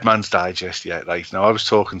Digest. Dead Man's Digest, yeah, right. Now, I was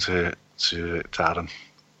talking to Darren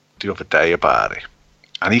the other day about it,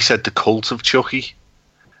 and he said The Cult of Chucky.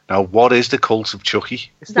 Now, what is The Cult of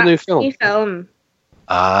Chucky? It's the new That's film. new film.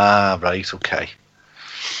 Ah, right, okay.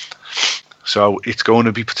 So it's going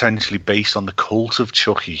to be potentially based on The Cult of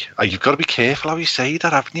Chucky. You've got to be careful how you say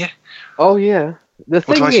that, haven't you? Oh, yeah. The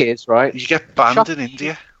thing Otherwise, is, right, You get banned Chucky- in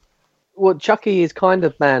India. well, Chucky is kind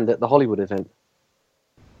of banned at the Hollywood event.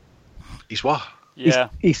 He's what? Yeah.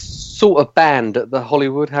 He's sort of banned at the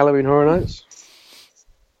Hollywood Halloween Horror Nights.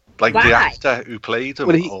 Like Why? the actor who played him?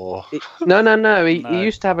 Well, or... No. No. He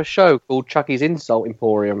used to have a show called Chucky's Insult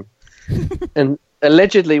Emporium. And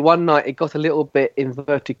allegedly one night it got a little bit,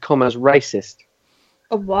 inverted commas, racist.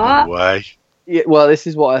 A what? No way. Yeah, well, this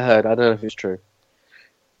is what I heard. I don't know if it's true.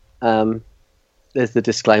 There's the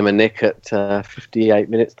disclaimer, Nick, at 58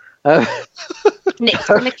 minutes. Nick's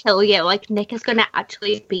going to kill you. Like, Nick is going to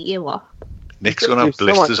actually beat you up. Nick's going to have There's so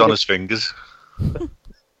much blisters on in his fingers.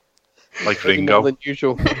 Like More Ringo. than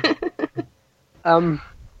usual.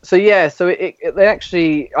 So they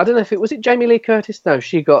actually, I don't know if was it Jamie Lee Curtis? No,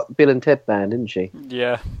 she got Bill and Ted banned, didn't she?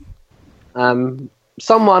 Yeah.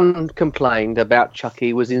 Someone complained about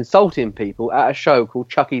Chucky was insulting people at a show called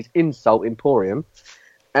Chucky's Insult Emporium,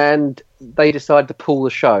 and they decided to pull the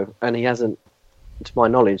show, and he hasn't, to my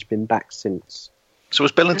knowledge, been back since. So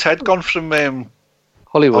has Bill and Ted gone from...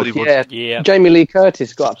 Hollywood. Hollywood. Yeah. Jamie Lee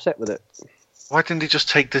Curtis got upset with it. why didn't he just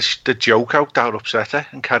take the joke out that upset her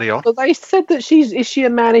and carry on? But they said that is she a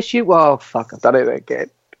man? Is she? Well, fuck, I've done it again.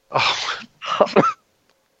 Oh.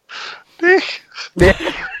 Nick.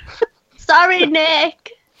 Sorry,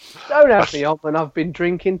 Nick. Don't have me on when I've been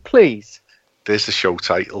drinking, please. There's the show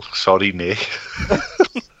title. Sorry, Nick.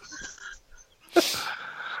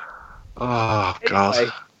 Oh, God.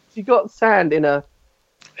 Anyway, she got sand in a...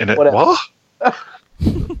 In it, whatever. what?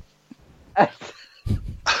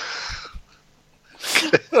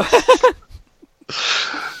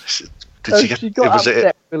 Did she get... she got was upset,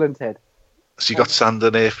 it, Bill and Ted. Has he got sand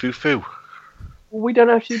and air foo-foo? We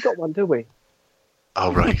don't actually got one, do we?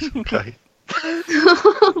 Oh, right. Okay.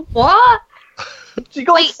 What? She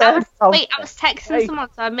got sand. I was texting someone,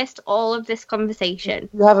 so I missed all of this conversation.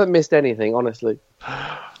 You haven't missed anything, honestly.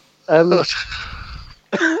 The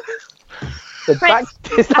back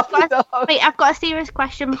I've got a serious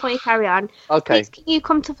question before you carry on. Okay. Please, can you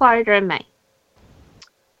come to Florida in May?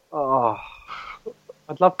 Oh,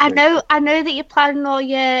 I'd love to. I know that you're planning all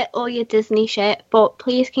your Disney shit, but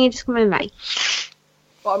please, can you just come in May?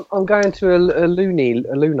 I'm going to a Looney.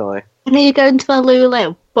 I know you're going to a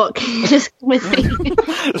Lulu, but can you just come with me?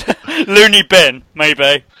 Looney Bin, maybe.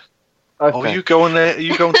 Okay. Oh, are you going there? Are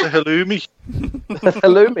you going to Halloumi?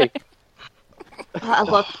 Halloumi. I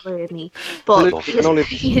love Looney, but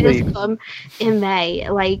you just come in May.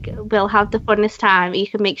 Like, we'll have the funnest time. You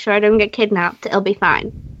can make sure I don't get kidnapped. It'll be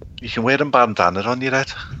fine. You can wear a bandana on your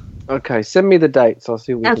head. Okay, send me the dates. I'll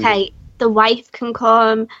see what we can do. Okay, the wife can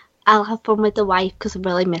come. I'll have fun with the wife because I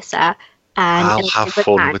really miss her. And I'll have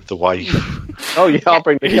fun with the wife. Oh yeah, I'll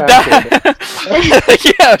bring the cat.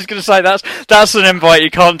 Yeah, I was going to say that's an invite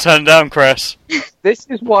you can't turn down, Chris. This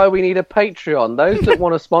is why we need a Patreon. Those that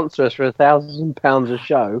want to sponsor us for £1,000 a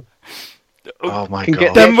show Oh my can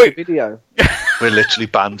god. get the video. We're literally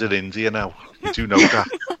banned in India now. You do know that.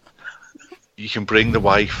 You can bring the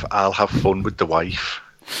wife. I'll have fun with the wife.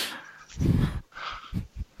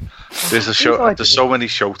 There's a show. There's so many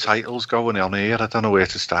show titles going on here. I don't know where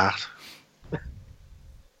to start.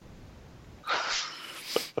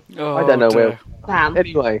 I don't know where. Wow.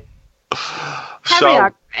 Anyway, Carry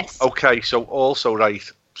on, Chris. Okay, so also right.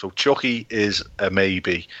 So Chucky is a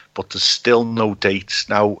maybe, but there's still no dates.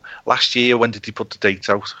 Now, last year, when did he put the dates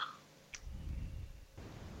out?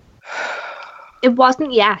 It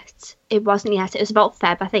wasn't yet. It was about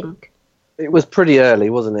Feb, I think. it was pretty early,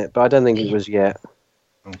 wasn't it? But I don't think it was yet.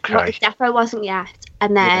 Okay. Well, it definitely wasn't yet.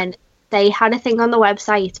 And then they had a thing on the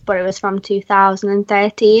website, but it was from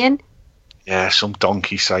 2013. Yeah, some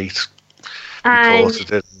donkey site And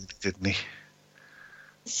reported it, didn't he?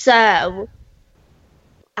 so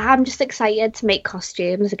I'm just excited to make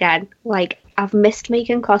costumes again. Like, I've missed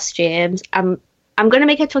making costumes. I'm going to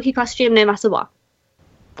make a Chucky costume no matter what.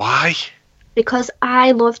 Why? Because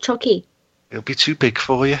I love Chucky. It'll be too big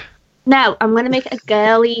for you. No, I'm going to make a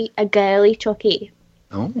girly Chucky.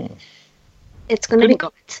 Oh. It's going to be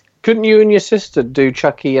good. Couldn't you and your sister do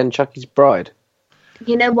Chucky and Chucky's Bride?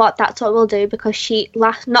 You know what? That's what we'll do, because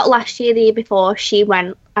not last year, the year before, she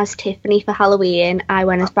went as Tiffany for Halloween. I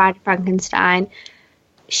went as Bride of Frankenstein.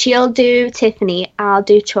 She'll do Tiffany, I'll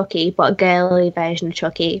do Chucky, but a girly version of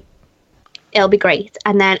Chucky. It'll be great.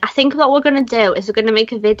 And then I think what we're going to do is we're going to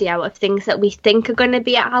make a video of things that we think are going to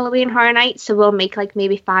be at Halloween Horror Nights. So we'll make like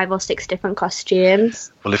maybe 5 or 6 different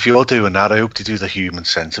costumes. Well, if you're doing that, I hope to do the human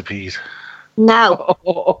centipede. No.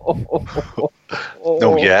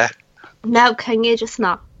 No, yeah. No, can you just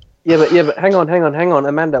not? Yeah, but hang on,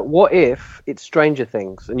 Amanda. What if it's Stranger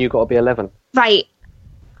Things and you've got to be 11? Right.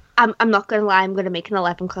 I'm not going to lie, I'm going to make an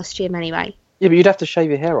 11 costume anyway. Yeah, but you'd have to shave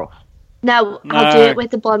your hair off. No, I'll do it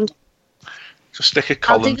with the blonde. Just stick a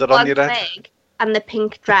I'll do the colander on blonde your head. wig and the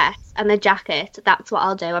pink dress and the jacket. That's what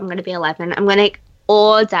I'll do. I'm going to be 11. I'm going to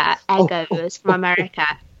order Eggos from America.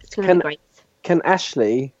 It's going to be great. Can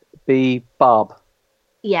Ashley be Barb?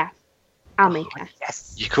 Yeah, I'll make her.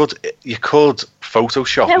 Yes. You could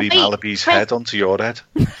Photoshop No, Lee wait, Malaby's Chris. head onto your head.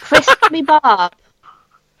 Chris can be Bob.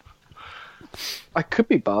 I could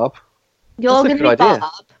be Barb. You're That's a going to good be idea.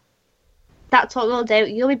 Bob. That's what we'll do.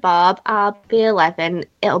 You'll be Bob. I'll be 11.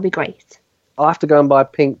 It'll be great. I'll have to go and buy a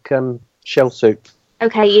pink shell suit.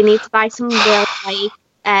 Okay, you need to buy some real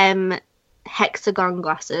life hexagon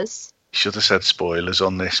glasses. You should have said spoilers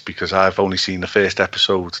on this because I've only seen the first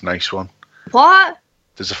episode. Nice one. What?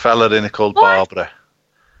 There's a fella in it called What? Barbara.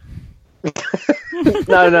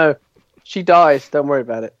 No. She dies. Don't worry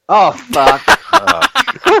about it. Oh, fuck.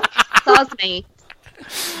 That's me.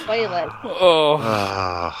 Spoilers. Oh.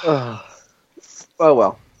 Ah. Oh,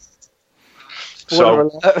 well. So,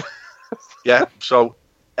 Whatever. yeah, so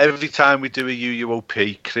every time we do a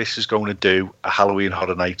UUOP, Chris is going to do a Halloween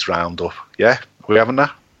Horror Nights roundup. Yeah? Are we having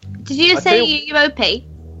that? Did you say UUOP?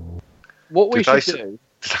 What we Did I should say- do...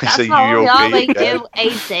 Did I That's say not what we are. We UUOP?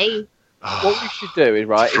 do AD. What we should do is,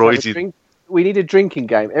 right, Freudian. we need a drinking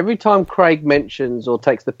game. Every time Craig mentions or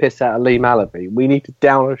takes the piss out of Lee Malaby, we need to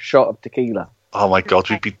down a shot of tequila. Oh my god,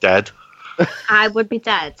 we'd be dead. I would be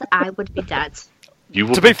dead. I would be dead. You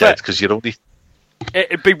would To be, be fair- dead because you're only...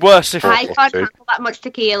 It'd be worse if I can't handle that much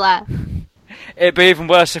tequila. it'd be even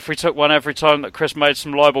worse if we took one every time that Chris made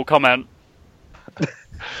some libel comment.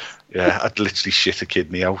 Yeah, I'd literally shit a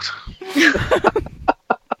kidney out.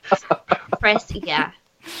 Chris, yeah.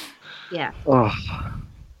 Yeah, Oh,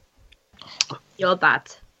 you're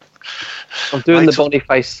bad. I'm doing Right. the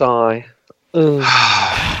Boniface sigh. Ugh.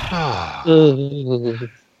 Ugh.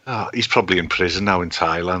 Oh, he's probably in prison now in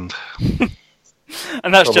Thailand.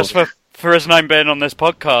 And that's just for his name being on this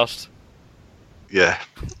podcast. Yeah.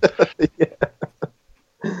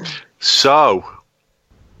 So,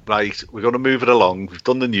 right, we're going to move it along. We've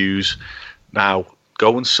done the news. Now,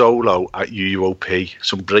 going solo at UUOP.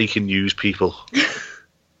 Some breaking news, people.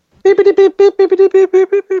 Beepity beep, beep, beepity beep,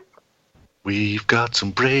 beep, beep, beep. We've got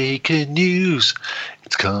some breaking news.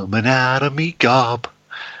 It's coming out of me gob.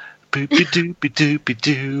 Boopy doopy doopy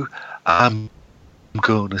doo. I'm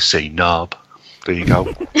gonna say knob. There you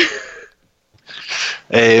go.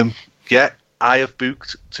 Yeah, I have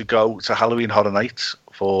booked to go to Halloween Horror Nights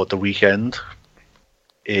for the weekend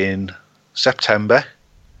in September.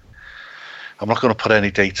 I'm not going to put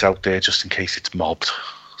any dates out there just in case it's mobbed.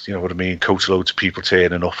 You know what I mean? Coach loads of people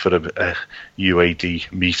turning up for a UAD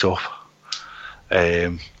meetup.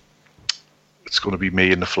 It's going to be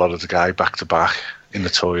me and the Florida guy back to back in the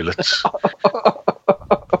toilets,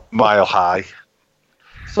 mile high.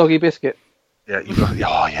 Soggy biscuit. Yeah,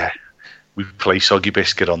 oh yeah. We play Soggy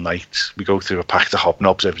Biscuit on nights. We go through a pack of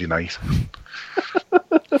hobnobs every night.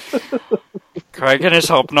 Craig and his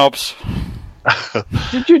hobnobs.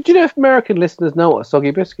 Do you know if American listeners know what a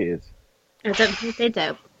soggy biscuit is? I don't think they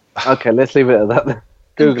do. Okay, let's leave it at that then.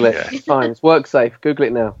 Google it. Yeah. It's fine. It's work safe. Google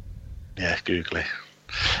it now. Yeah, Google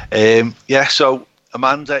it. Yeah, so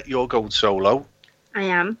Amanda, you're going solo. I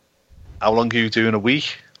am. How long are you doing a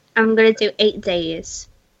week? I'm going to do 8 days.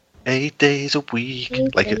 8 days a week.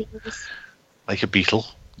 8 Like days. a Beatle.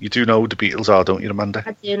 You do know who the Beatles are, don't you, Amanda?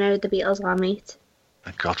 I do know the Beatles are, mate.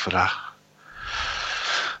 Thank God for that.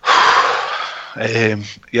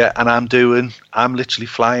 Yeah, and I'm literally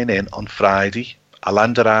flying in on Friday. I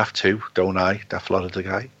land at 2:30, don't I? That Florida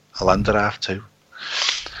guy. I land at 2:30.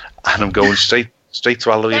 And I'm going straight to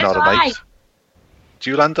Halloween So Horror do I. Night. Do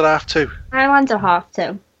you land at 2:30? I land at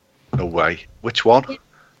 2:30. No way. Which one?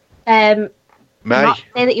 May. May? Not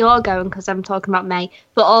say that you're going because I'm talking about May,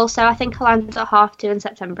 but also I think I land at 2:30 in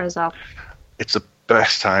September as well. It's the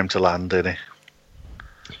best time to land, isn't it?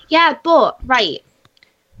 Yeah, but right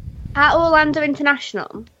at Orlando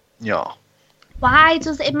International, Yeah. why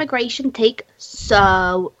does immigration take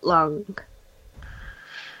so long?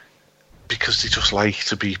 Because they just like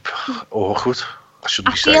to be awkward. I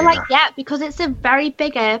shouldn't I be feel saying like that. yeah, because it's a very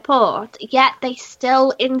big airport, yet they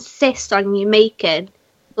still insist on you making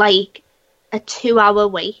like a 2-hour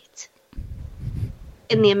wait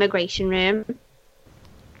in the immigration room.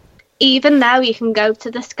 Even though you can go to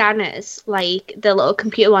the scanners, like the little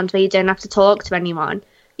computer ones where you don't have to talk to anyone,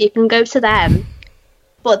 you can go to them,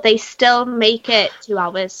 but they still make it 2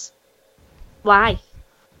 hours. Why?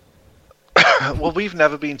 Well, we've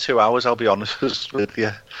never been 2 hours, I'll be honest with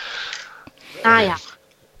you. Yeah.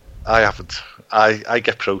 I haven't. I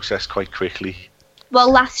get processed quite quickly.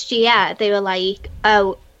 Well, last year they were like,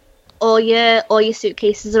 "Oh, all your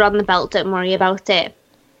suitcases are on the belt. Don't worry about it."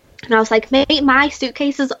 And I was like, "Mate, my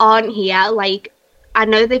suitcases aren't here. Like, I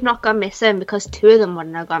know they've not gone missing because 2 of them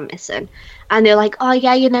wouldn't have gone missing." And they're like, "Oh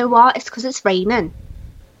yeah, you know what? It's because it's raining."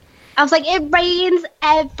 I was like, "It rains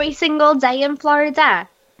every single day in Florida.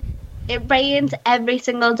 It rains every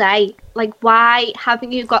single day. Like, why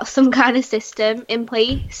haven't you got some kind of system in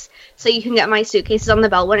place so you can get my suitcases on the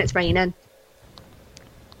belt when it's raining?"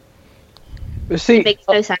 But see, It makes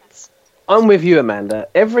no sense. I'm with you, Amanda.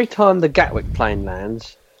 Every time the Gatwick plane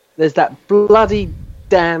lands, there's that bloody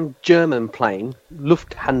damn German plane,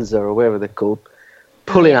 Lufthansa or whatever they're called,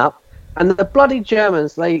 pulling up. And the bloody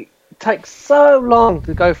Germans, they take so long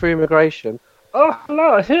to go through immigration. Oh,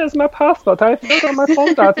 hello, here's my passport. I filled out my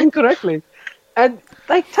form out incorrectly. And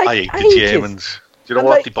they take I hate the ages. Germans. Do you know And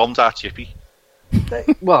what? they- They bombed our chippy.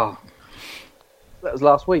 Well, that was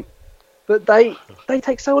last week. But they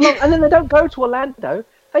take so long. And then they don't go to Orlando.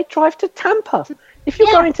 They drive to Tampa. If you're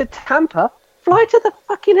Yeah. going to Tampa, fly to the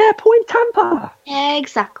fucking airport in Tampa.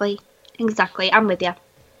 Exactly. I'm with you.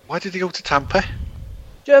 Why did they go to Tampa?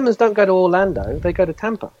 Germans don't go to Orlando. They go to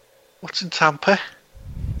Tampa. What's in Tampa?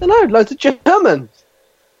 I don't know, loads of Germans.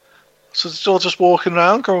 So they're all just walking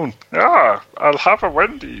around going, Yeah, I'll have a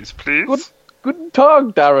Wendy's, please. Guten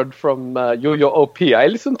Tag, Darren from UUOP. I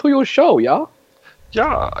listen to your show, yeah?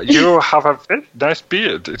 Yeah, you have a very nice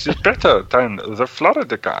beard. It is better than the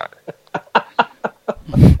Florida guy.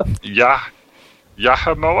 Yeah.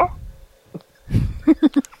 Yeah, Moa?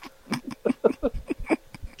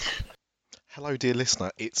 Hello, dear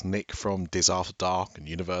listener. It's Nick from Diz After Dark and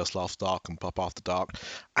Universal After Dark and Pop After Dark.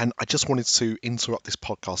 And I just wanted to interrupt this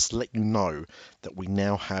podcast to let you know that we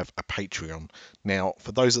now have a Patreon. Now,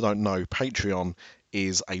 for those that don't know, Patreon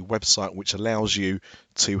is a website which allows you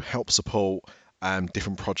to help support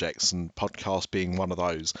different projects, and podcasts being one of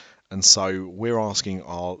those. And so we're asking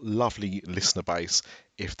our lovely listener base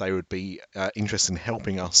if they would be interested in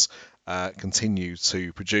helping us continue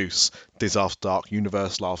to produce Diz After Dark,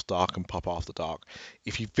 Universal After Dark and Pop After Dark.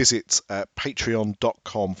 If you visit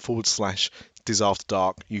patreon.com/Diz After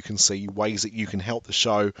Dark, you can see ways that you can help the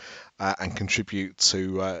show and contribute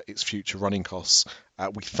to its future running costs.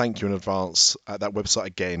 We thank you in advance. That website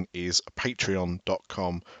again is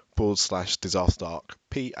patreon.com/Diz After Dark,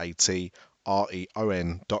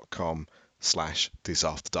 patreon.com/Diz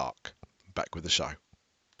After Dark. Back with the show.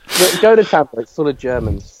 Go to Tampa, it's full of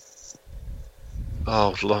Germans.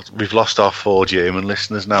 Oh, we've lost our 4 German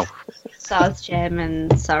listeners now. South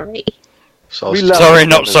German, sorry. We love Sorry, the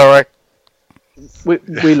not Germans. sorry.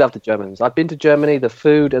 We love the Germans. I've been to Germany. The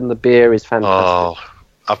food and the beer is fantastic. Oh,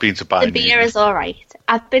 I've been to Bayern. The beer is alright.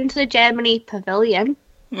 I've been to the Germany pavilion.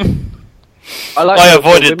 I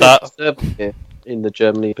avoided that. Beer in the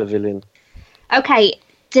Germany pavilion. Okay,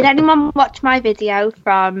 did anyone watch my video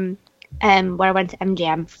from where I went to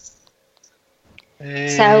MGM?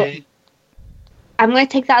 So, I'm going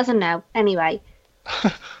to take that as a no. Anyway,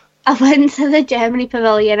 I went to the Germany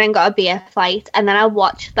pavilion and got a beer flight, and then I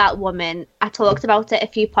watched that woman. I talked about it a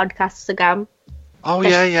few podcasts ago. Oh,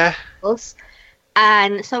 yeah.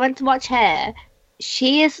 And so I went to watch her.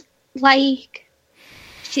 She is like...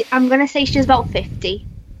 I'm going to say she's about 50.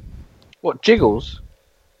 What, Jiggles?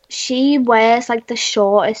 She wears like the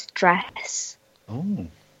shortest dress. Oh.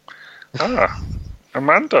 Ah,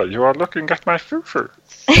 Amanda, you are looking at my fufu.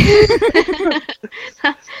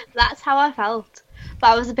 That's how I felt.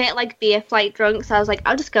 But I was a bit like beer flight drunk, so I was like,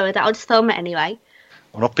 I'll just go with it. I'll just film it anyway.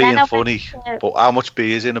 I'm not being Then I funny, went to- but how much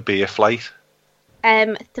beer is in a beer flight?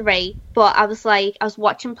 3. But I was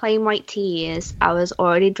watching Plain White Tears. I was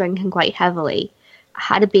already drinking quite heavily. I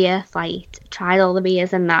had a beer flight, tried all the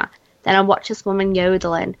beers and that. Then I watched this woman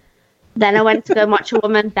yodeling. Then I went to go and watch a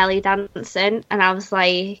woman belly dancing, and I was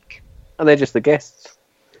like, And they're just the guests.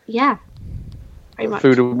 yeah. Pretty much.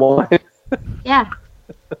 Food and wine. Yeah.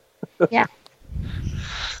 Yeah.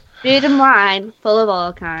 Food and wine, full of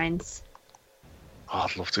all kinds. Oh,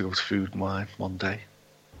 I'd love to go to Food and Wine one day.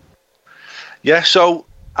 Yeah, so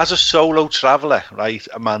as a solo traveller, right,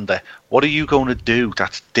 Amanda, what are you going to do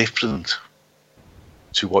that's different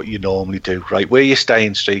to what you normally do, right? Where are you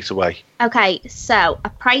staying straight away? Okay, so I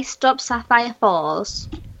priced up Sapphire Falls,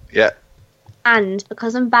 Yeah. and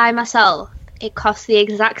because I'm by myself, it costs the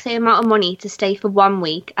exact same amount of money to stay for 1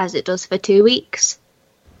 week as it does for 2 weeks.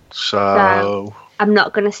 So, I'm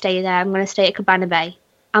not going to stay there. I'm going to stay at Cabana Bay.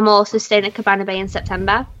 I'm also staying at Cabana Bay in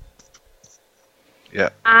September. yeah,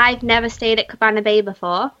 I've never stayed at Cabana Bay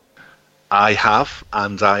before. I have,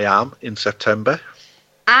 and I am in September.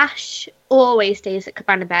 Ash always stays at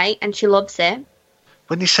Cabana Bay, and she loves it.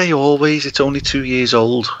 When you say always, it's only 2 years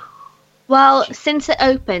old. Well, since it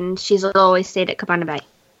opened, she's always stayed at Cabana Bay.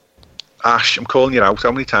 Ash, I'm calling you out.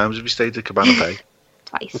 How many times have you stayed at Cabana Bay?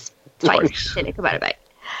 Twice. Twice. Stayed at Cabana Bay.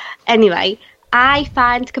 Anyway, I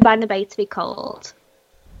find Cabana Bay to be cold.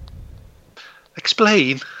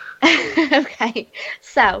 Explain. Okay,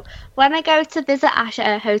 so when I go to visit Ash at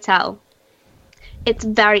her hotel, it's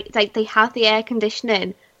like they have the air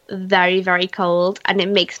conditioning very, very cold, and it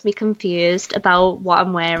makes me confused about what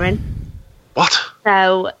I'm wearing. What?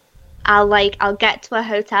 So I'll get to a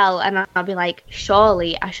hotel and I'll be like,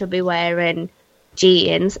 surely I should be wearing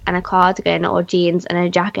jeans and a cardigan or jeans and a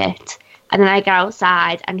jacket. And then I get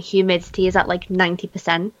outside and humidity is at like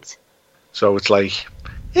 90%. So it's like,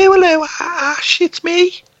 hey, hello, Ash, it's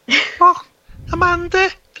me. Oh, Amanda,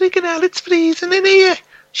 freaking hell, it's freezing in here.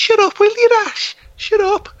 Shut up, will you, Ash? Shut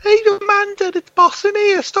up. Hey, Amanda, it's boss in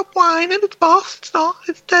here. Stop whining, it's boss. It's not.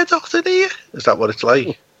 It's dead hot in here. Is that what it's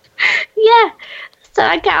like? Yeah. So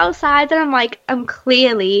I get outside and I'm like, I'm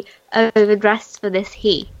clearly overdressed for this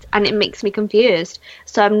heat, and it makes me confused.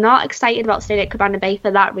 So I'm not excited about staying at Cabana Bay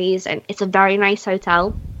for that reason. It's a very nice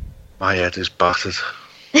hotel. My head is battered.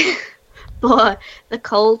 But the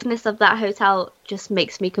coldness of that hotel just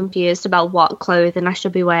makes me confused about what clothing I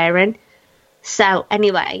should be wearing. So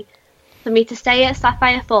anyway, for me to stay at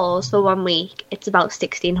Sapphire Falls for 1 week, it's about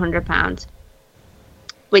 £1,600,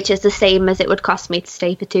 which is the same as it would cost me to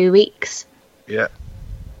stay for 2 weeks. Yeah.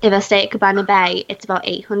 If I stay at Cabana Bay, it's about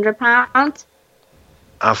 £800.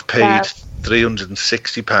 I've paid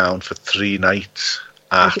 £360 for 3 nights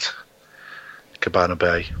at Cabana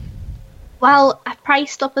Bay. Well, I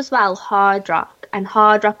priced up as well Hard Rock, and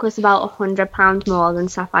Hard Rock was about £100 more than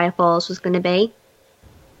Sapphire Falls was going to be.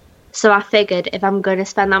 So I figured if I'm going to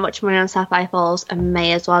spend that much money on Sapphire Falls, I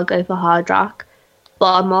may as well go for Hard Rock.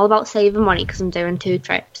 But I'm all about saving money because I'm doing 2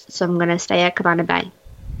 trips, so I'm going to stay at Cabana Bay.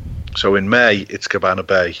 So in May, it's Cabana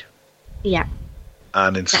Bay. Yeah.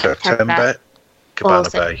 And in September, Cabana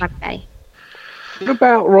Also Bay. Cabana Bay. What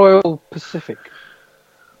about Royal Pacific?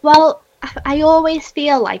 Well, I always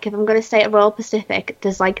feel like if I'm going to stay at Royal Pacific,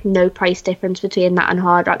 there's like no price difference between that and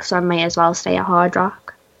Hard Rock, so I may as well stay at Hard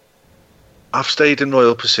Rock. I've stayed in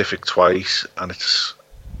Royal Pacific twice, and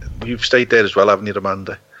you've stayed there as well, haven't you,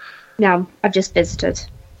 Amanda? No, I've just visited.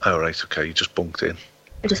 Oh, right, okay, you just bunked in.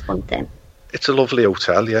 I just bunked in. It's a lovely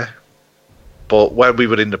hotel, yeah. But when we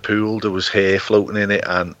were in the pool, there was hair floating in it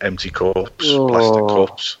and empty cups, plastic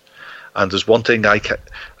cups. And there's one thing I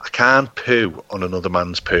can't poo on another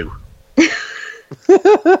man's poo.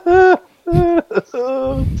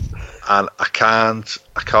 And I can't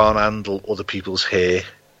handle other people's hair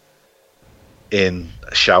in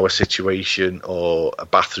a shower situation or a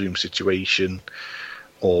bathroom situation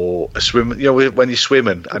or a swim. You know, when you're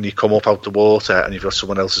swimming and you come up out the water and you've got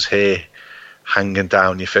someone else's hair hanging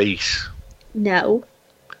down your face. No.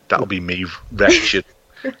 That'll be me retching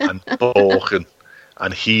and balking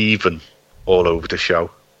and heaving all over the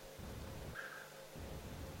show.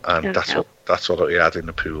 And that's what you had in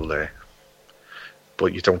the pool there.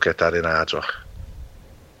 But you don't get that in Hard Rock.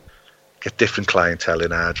 Get different clientele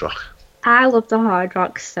in Hard Rock. I love the Hard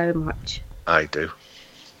Rock so much. I do.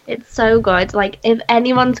 It's so good. Like, if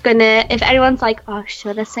anyone's like, oh,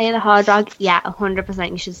 should I say the Hard Rock? Yeah,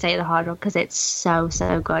 100% you should say the Hard Rock because it's so,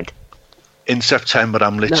 so good. In September,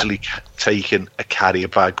 I'm literally taking a carrier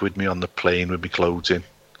bag with me on the plane with my clothes in.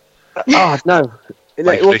 Oh, no.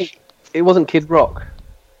 It wasn't Kid Rock.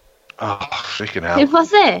 Oh, freaking hell. Who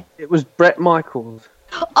was it? It was Bret Michaels.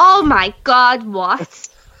 Oh my god, what?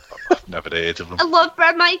 I've never heard of him. I love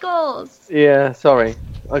Bret Michaels. Yeah, sorry.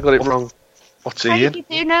 I got it wrong. What's he in? You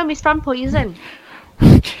do know he's from Poison.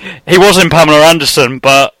 He was in Pamela Anderson,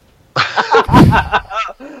 but...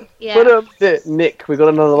 Yeah. Nick, we got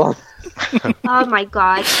another one. Oh my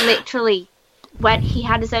god, literally. When he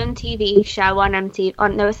had his own TV show on MTV,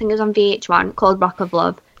 I think it was on VH1, called Rock of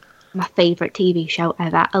Love. My favourite TV show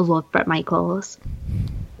ever. I love Bret Michaels.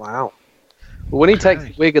 Wow. Well, when he takes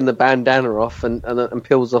the wig and the bandana off and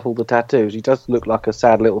peels off all the tattoos, he does look like a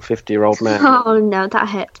sad little 50-year-old man. Oh no, that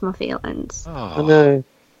hurts my feelings. Oh, I know.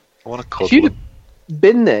 I want to cuddle If you'd him. have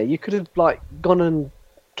been there, you could have gone and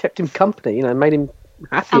kept him company, made him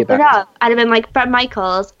happy about it. I'd have been like, Bret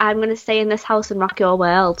Michaels, I'm going to stay in this house and rock your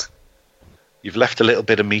world. You've left a little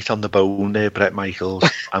bit of meat on the bone there, Bret Michaels.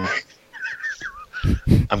 I'm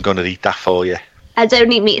going to eat that for you. I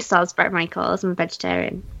don't eat meat sauce, Bret Michaels. I'm a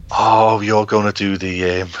vegetarian. Oh, you're going to do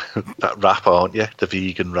the that wrap, aren't you? The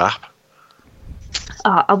vegan wrap.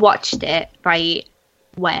 Oh, I watched it, right?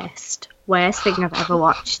 Worst thing I've ever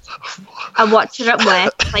watched. I watched it at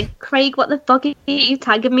work. Like, Craig, what the fuck are you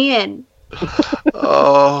tagging me in?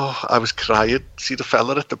 Oh, I was crying. See the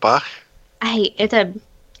fella at the back? I hated him.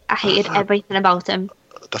 I hated everything about him.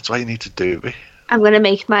 That's why you need to do it. I'm going to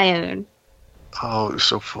make my own. Oh, it was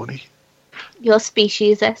so funny. You're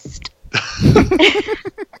speciesist.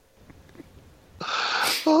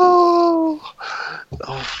 Oh,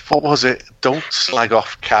 what was it? Don't slag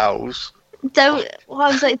off cows. Don't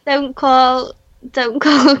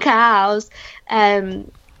call cows. I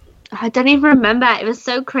don't even remember. It was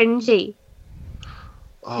so cringy. It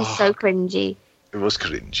was so cringy. It was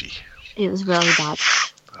cringy. It was really bad.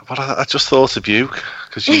 But I just thought of you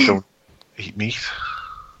because you don't eat meat.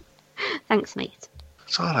 Thanks, mate.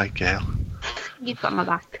 It's all right, girl. You've got my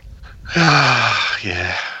back.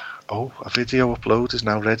 Yeah. Oh, a video upload is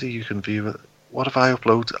now ready. You can view it. What have I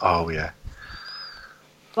uploaded? Oh, yeah.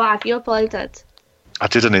 What have you uploaded? I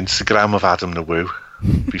did an Instagram of Adam the Woo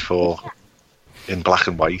before in black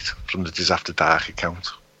and white from the Diz After Dark account.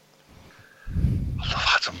 I love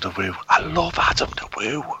Adam the Woo. I love Adam the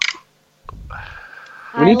Woo.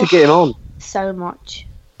 We need to get him on. So much.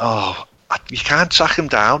 Oh, you can't track him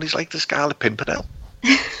down. He's like the Scarlet Pimpernel.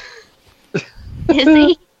 Is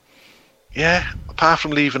he? Yeah, apart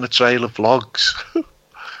from leaving a trail of vlogs.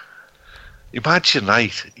 Imagine,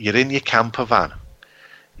 right, you're in your camper van,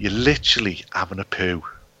 you're literally having a poo,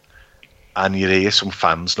 and you hear some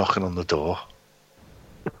fans knocking on the door.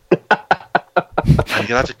 And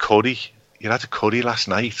you had a curry last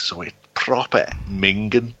night, so it's proper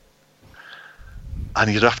minging.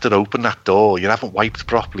 And you'd have to open that door, you haven't wiped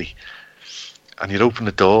properly. And you'd open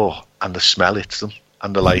the door, and the smell hits them.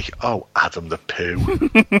 And they're like, oh, Adam the poo.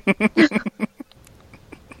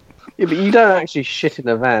 Yeah, but you don't actually shit in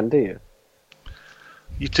a van, do you?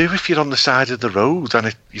 You do if you're on the side of the road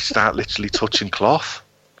and you start literally touching cloth.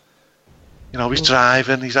 You know, he's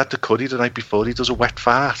driving, he's had the curry the night before, he does a wet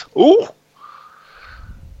fart. Ooh!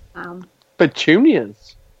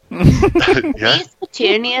 Petunias. Yeah? These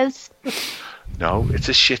petunias. No, it's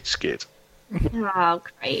a shit skid. Oh,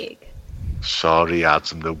 Craig. Sorry,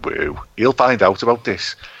 Adam the Woo. He'll find out about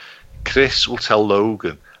this. Chris will tell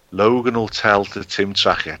Logan. Logan will tell the Tim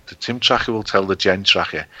Tracker. The Tim Tracker will tell the Jen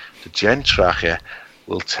Tracker. The Jen Tracker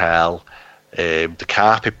will tell the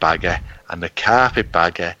Carpetbagger. And the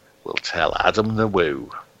Carpetbagger will tell Adam the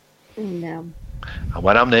Woo. No. And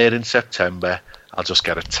when I'm there in September, I'll just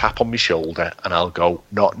get a tap on my shoulder and I'll go,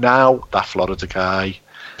 not now, that Florida guy.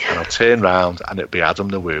 And I'll turn round and it'll be Adam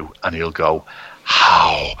the Woo. And he'll go,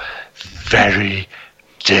 how very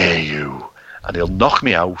dare you? And he'll knock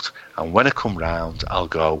me out. And when I come round, I'll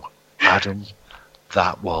go, Adam,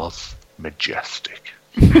 that was majestic.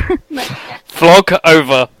 Vlog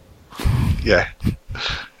over. Yeah.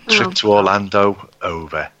 Trip to Orlando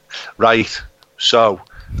over. Right. So,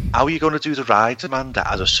 how are you going to do the rides, Amanda?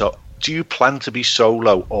 Do you plan to be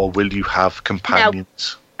solo or will you have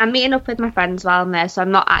companions? I'm meeting up with my friends while I'm there, so I'm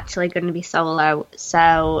not actually going to be solo.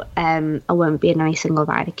 So I won't be in any single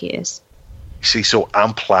rider queues. See, so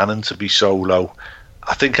I'm planning to be solo.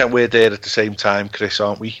 I think we're there at the same time, Chris,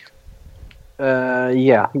 aren't we?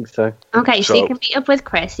 Yeah, I think so. Okay, so you can meet up with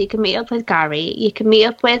Chris, you can meet up with Gary, you can meet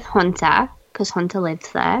up with Hunter, because Hunter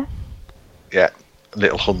lives there. Yeah,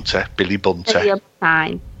 little Hunter, Billy Bunter. You'll be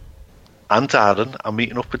fine. And Darren. I'm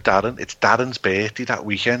meeting up with Darren. It's Darren's birthday that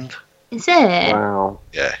weekend. Is it? Wow.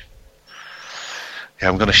 Yeah. Yeah,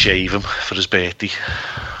 I'm going to shave him for his birthday.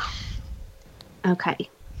 Okay.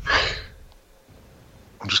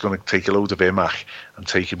 I'm just going to take a load of Imac and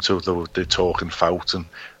take him to the talking fountain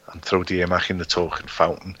and throw the Imac in the talking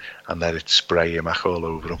fountain and let it spray Imac all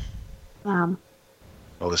over him.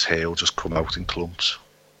 All his hair will just come out in clumps.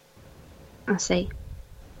 I see.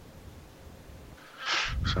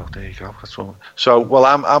 So there you go. That's what. So well,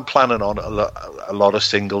 I'm planning on a lot of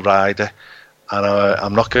single rider, and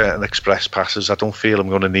I'm not getting express passes. I don't feel I'm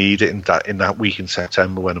going to need it in that week in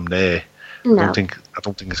September when I'm there. No. I don't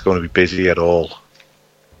think it's going to be busy at all.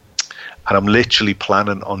 And I'm literally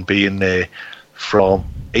planning on being there from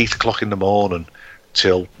 8 o'clock in the morning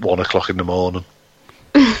till 1 o'clock in the morning.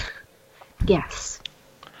 Yes.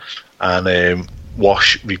 And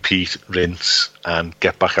wash, repeat, rinse, and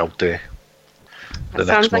get back out there. That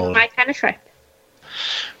sounds like my kind of trip.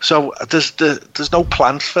 So there's no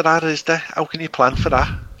plans for that, is there? How can you plan for that?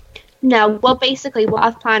 No, well, basically what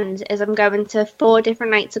I've planned is I'm going to 4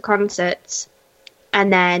 different nights of concerts,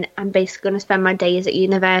 and then I'm basically going to spend my days at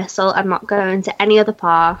Universal. I'm not going to any other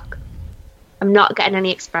park. I'm not getting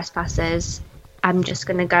any express passes. I'm just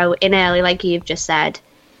going to go in early, like you've just said.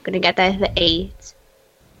 I'm going to get there for 8,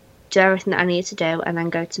 do everything that I need to do, and then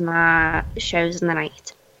go to my shows in the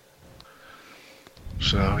night.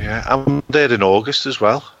 So, yeah, I'm there in August as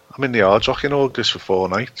well. I'm in the Hard Rock in August for 4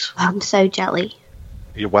 nights. I'm so jelly.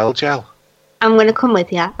 You're well, Gel? I'm going to come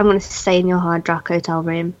with you. I'm going to stay in your Hard Rock hotel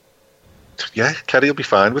room. Yeah, Kerry will be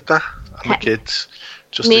fine with that. And the kids.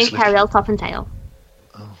 Just Me and Kerry will top and tail.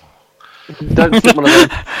 Don't put one of those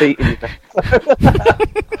feet in your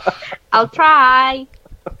I'll try.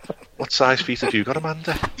 What size feet have you got,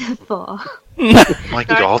 Amanda? 4. My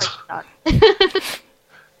God.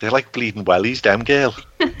 They're like bleeding wellies, them girl.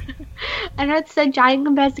 I know it's so giant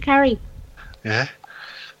compared to Kerry. Yeah.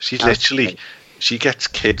 She's literally... She gets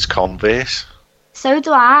kids Converse. So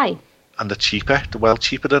do I. And they're cheaper. They're well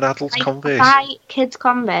cheaper than adults Converse. I buy kids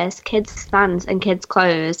Converse, kids Stans, and kids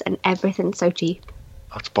clothes, and everything's so cheap.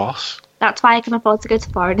 That's boss. That's why I can afford to go to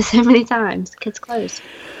Florida so many times. Kids clothes.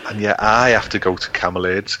 And yeah, I have to go to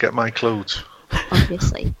Camelid to get my clothes.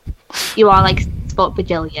 Obviously. You are like Sport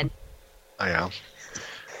Bajillion. I am.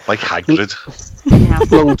 Like Hagrid. Yeah.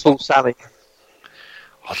 Long tall Sally.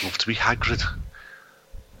 I'd love to be Hagrid.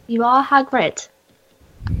 You are Hagrid.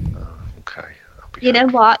 Okay. You know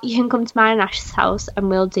what? You can come to mine and Ash's house and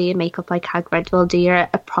we'll do your makeup like Hagrid. We'll do your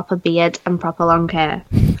a proper beard and proper long hair.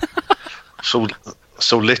 So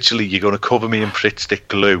literally you're going to cover me in Pritt Stick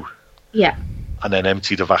glue? Yeah. And then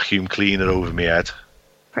empty the vacuum cleaner over my head?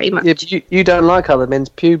 Pretty much. Yeah, but you don't like other men's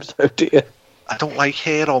pubes though, do you? I don't like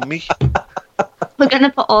hair on me. We're going to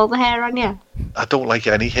put all the hair on you. I don't like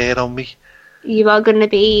any hair on me. You are going to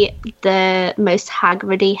be the most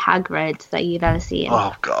Hagridy Hagrid that you've ever seen.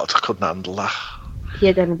 Oh God, I couldn't handle that.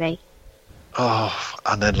 You're going to be. Oh,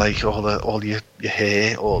 and then like all your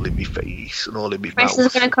hair all in my face and all in my mouth. Chris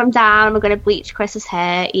is going to come down and we're going to bleach Chris's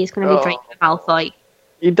hair. He's going to be drinking Malfoy.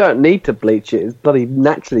 You don't need to bleach it. It's bloody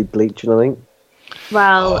naturally bleaching, I think.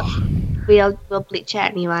 Well, we'll bleach it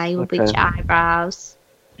anyway. We'll bleach your eyebrows.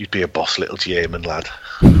 You'd be a boss little German lad.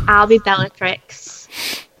 I'll be Bellatrix.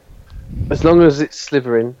 As long as it's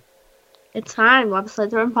Slytherin. It's fine. We'll have a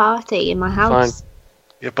Slytherin party in my house. Fine.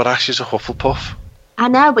 Yeah, but Ash is a Hufflepuff. I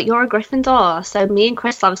know, but you're a Gryffindor, so me and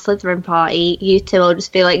Chris will have a Slytherin party. You two will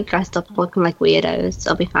just be like dressed up looking like weirdos.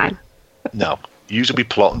 It'll be fine. No, you will be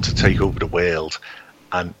plotting to take over the world,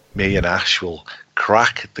 and me and Ash will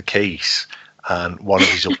crack the case, and one of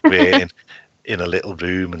us will be in a little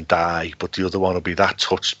room and die, but the other one will be that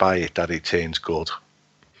touched by it that it turns good.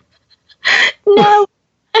 No.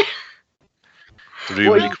 The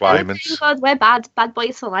room requirements. God, we're bad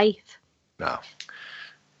boys for life. No.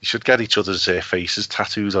 You should get each other's faces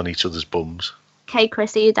tattoos on each other's bums. Okay,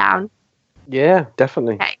 Chris, are you down? Yeah,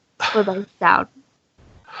 definitely. Okay, we're both down.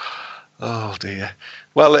 Oh dear.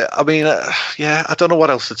 Well, I mean, yeah, I don't know what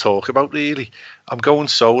else to talk about really. I'm going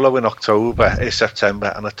solo in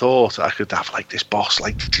September, and I thought I could have like this boss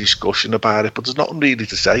like discussion about it, but there's nothing really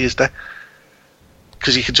to say, is there?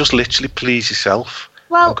 Because you can just literally please yourself.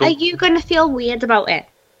 Well, are you going to feel weird about it?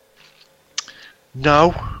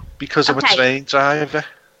 No, because I'm a train driver.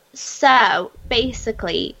 So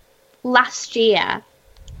basically, last year,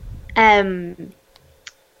 Ash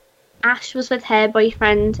was with her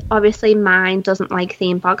boyfriend. Obviously, mine doesn't like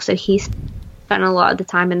theme parks, so he spent a lot of the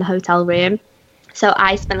time in the hotel room. So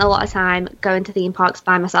I spent a lot of time going to theme parks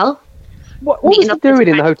by myself. What was he doing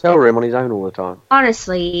in the hotel room on his own all the time?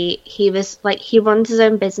 Honestly, he was like, he runs his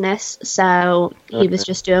own business, so he was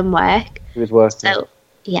just doing work. He was working. So,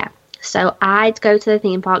 yeah. So I'd go to the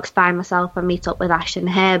theme parks by myself and meet up with Ash and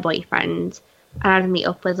her boyfriend, and I'd meet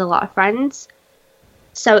up with a lot of friends.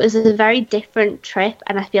 So it was a very different trip,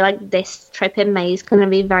 and I feel like this trip in May is going to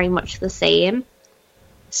be very much the same.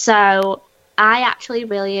 So I actually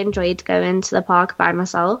really enjoyed going to the park by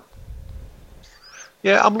myself.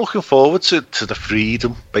 Yeah, I'm looking forward to the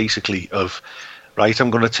freedom, basically, of, right, I'm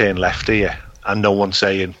going to turn left here, and no one's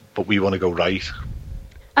saying, but we want to go right.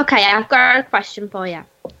 Okay, I've got a question for you.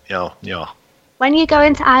 Yeah. When you go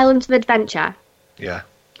into Islands of Adventure, yeah,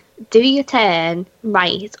 do you turn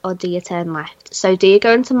right or do you turn left? So do you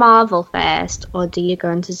go into Marvel first or do you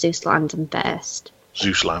go into Zeus Landing first?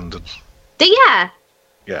 Zeus Landing. Do you?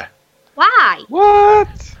 Yeah. Why?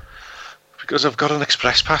 What? Because I've got an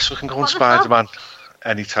express pass, we can go on Spider-Man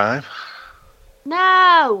anytime.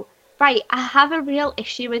 No! Right, I have a real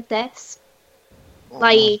issue with this.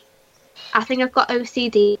 Like, I think I've got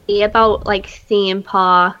OCD about, like, theme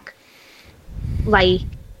park, like,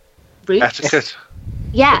 routes. Etiquette.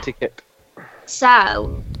 Yeah. Etiquette.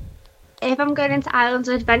 So, if I'm going into Islands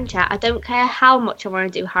of Adventure, I don't care how much I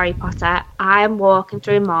want to do Harry Potter, I'm walking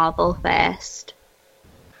through Marvel first.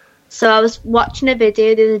 So I was watching a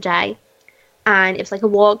video the other day, and it was like a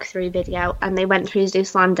walkthrough video, and they went through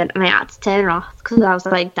Zeus Landing, and I had to turn it off, because I was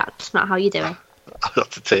like, that's not how you do it. I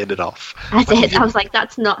had to turn it off. I did. I was like,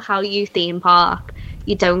 that's not how you theme park.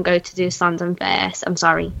 You don't go to Zeus Landing first. I'm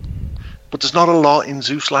sorry. But there's not a lot in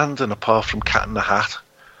Zeus Landing apart from Cat in the Hat.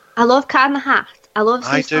 I love Cat in the Hat. I love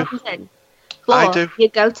Zeus Landing. But I do. You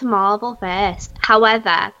go to Marvel first.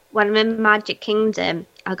 However, when I'm in Magic Kingdom,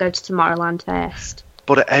 I'll go to Tomorrowland first.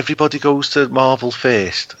 But everybody goes to Marvel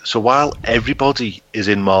first. So while everybody is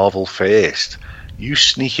in Marvel first, you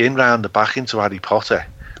sneak in round the back into Harry Potter,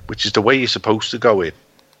 which is the way you're supposed to go in.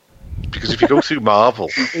 Because if you go through Marvel...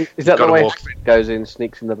 Is that the way it goes in,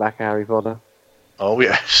 sneaks in the back of Harry Potter? Oh,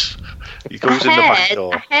 yes. He goes in the back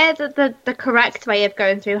door. I heard that the correct way of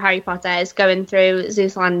going through Harry Potter is going through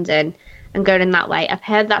Zeus Landing and going in that way. I've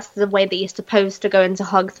heard that's the way that you're supposed to go into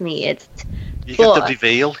Hogsmeade. You get the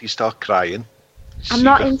reveal, you start crying. I'm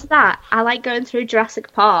not into that. I like going through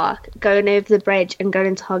Jurassic Park, going over the bridge and going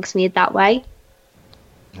into Hogsmeade that way.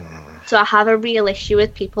 So I have a real issue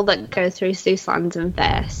with people that go through Zeus Landing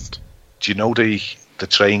first. Do you know the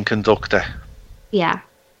train conductor? Yeah.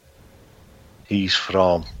 He's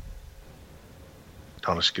from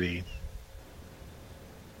Norris Green.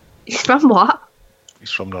 He's from what?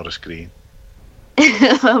 He's from Norris Green.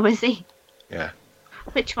 Oh, is he? Yeah.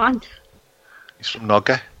 Which one? He's from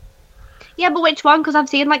Nogger. Yeah, but which one? Because I've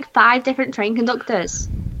seen like 5 different train conductors.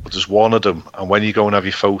 But there's one of them, and when you go and have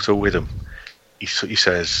your photo with him, he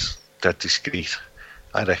says, dead discreet,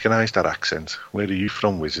 I recognise that accent. Where are you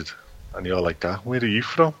from, wizard? And you're like that. Where are you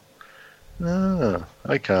from? Ah,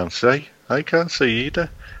 I can't say. I can't say either.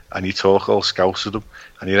 And you talk all scouse with them,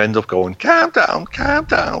 and you end up going, calm down, calm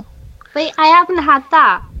down. Wait, I haven't had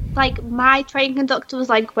that. Like, my train conductor was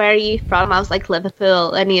like, where are you from? I was like,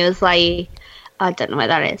 Liverpool. And he was like, I don't know where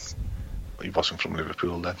that is. He wasn't from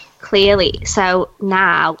Liverpool then. Clearly. So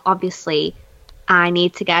now, obviously, I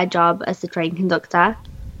need to get a job as a train conductor,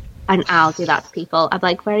 and I'll do that to people. I'm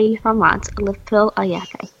like, where are you from, lads? Liverpool? Oh, yeah,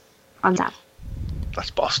 okay. On down. That's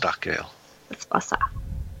boss, that girl. Let's bust that.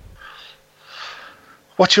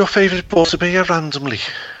 What's your favourite butterbeer randomly?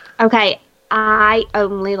 Okay, I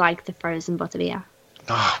only like the frozen butterbeer.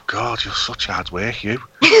 Oh, God, you're such hard work, you.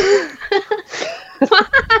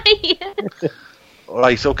 Why?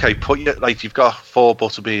 Right, okay, you've got 4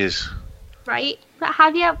 butterbeers. Right? But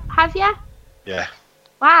have you? Yeah.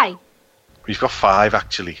 Why? We've got 5,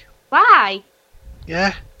 actually. Why?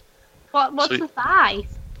 Yeah. What's So- the size?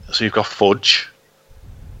 So you've got fudge.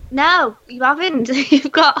 No, you haven't.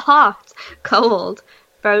 You've got hot, cold,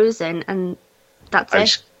 frozen, and that's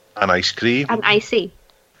it. Ice cream. And icy.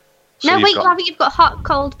 So No, you've wait, got- you haven't. You've got hot,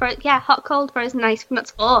 cold, hot, cold, frozen ice cream.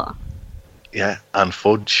 That's 4. Yeah, and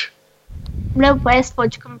fudge. No, where's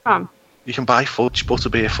fudge come from? You can buy fudge,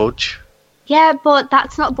 butterbeer fudge. Yeah, but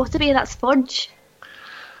that's not butterbeer. That's fudge.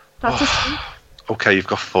 That's a sweet. Okay, you've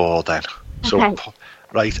got 4 then. So, Okay.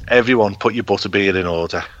 right, everyone put your butterbeer in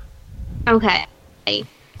order. Okay.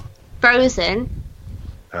 Frozen,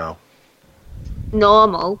 No.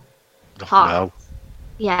 normal, hot. No.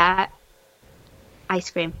 Yeah. Ice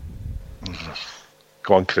cream.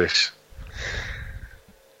 Go on, Chris.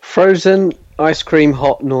 Frozen, ice cream,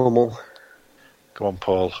 hot, normal. Go on,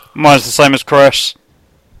 Paul. Mine's the same as Chris.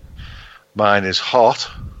 Mine is hot,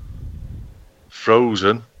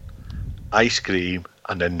 frozen, ice cream,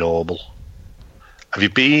 and then normal. Have you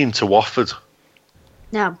been to Watford?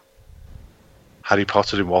 No. Harry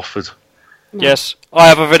Potter in Watford? No. Yes, I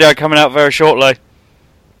have a video coming out very shortly.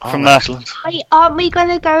 From there. Excellent. Wait, aren't we going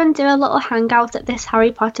to go and do a little hangout at this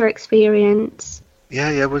Harry Potter experience?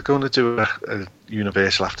 Yeah, we're going to do a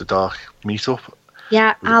Universal After Dark meet-up.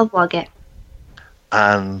 Yeah, I'll vlog it.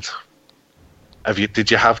 And did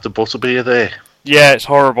you have the butterbeer there? Yeah, it's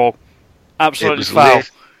horrible. It Absolutely was foul.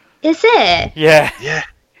 lit. Is it? Yeah. Yeah.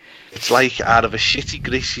 It's like out of a shitty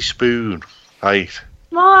greasy spoon, right?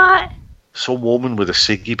 What? Some woman with a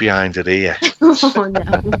ciggy behind her ear, Oh,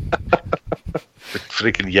 no. with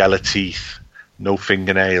friggin' yellow teeth, no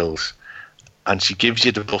fingernails, and she gives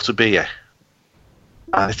you the butterbeer,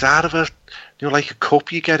 and it's out of like a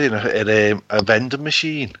cup you get in a vending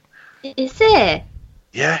machine. Is it?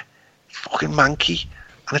 Yeah, it's fucking manky,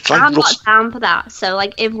 and it's like I'm not rust. down for that. So,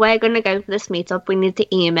 like, if we're going to go for this meetup, we need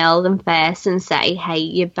to email them first and say, hey,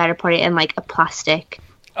 you better put it in, like, a plastic.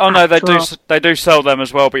 Oh no, Actual- they do sell them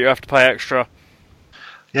as well, but you have to pay extra.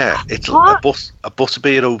 Yeah, it's What? a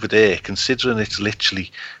butterbeer over there, considering it's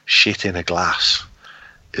literally shit in a glass,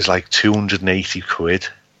 is like 280 quid,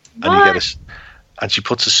 and you get and she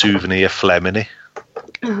puts a souvenir phlegm in it.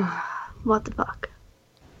 What the fuck?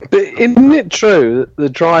 But isn't it true that the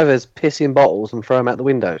drivers piss in bottles and throw them out the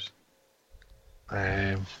windows?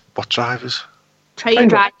 What drivers? Train Train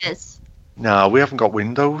drivers. No, we haven't got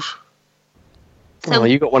windows. Oh,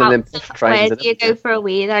 you got one of them so push trains, where do you haven't go you? for a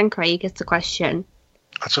wee then, Craig? It's a question.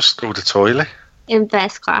 I just go to the toilet. In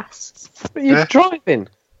first class. But you're Yeah. driving.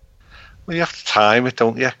 Well, you have to time it,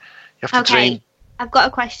 don't you? You have to Okay, train. I've got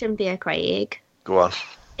a question for you, Craig. Go on.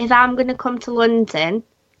 If I'm going to come to London,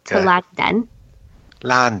 to Yeah. London,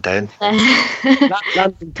 London.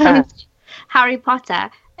 London Town. Harry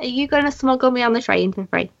Potter, are you going to smuggle me on the train for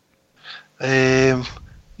free?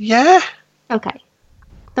 Yeah, Okay.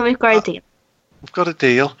 Then we've got a deal. we've got a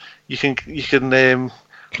deal. You can. Can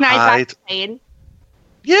I drive hide. the train?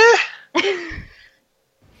 Yeah,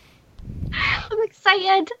 I'm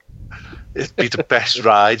excited. it'd be the best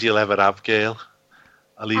ride you'll ever have, girl.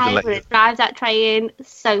 I'll even I'm let going you. to drive that train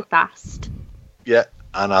so fast. Yeah,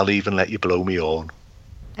 and I'll even let you blow me on.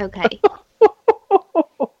 Okay.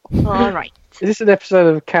 All right. Is this an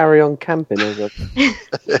episode of Carry On Camping? Or is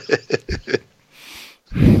it?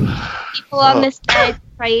 People on this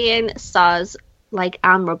train says, like,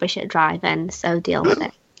 I'm rubbish at driving, so deal with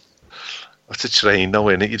it. It's a train, though,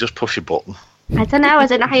 innit? You just push a button. I don't know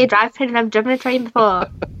how you drive train. I've driven a train before.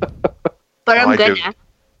 But I'm I do. gonna.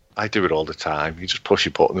 I do it all the time. You just push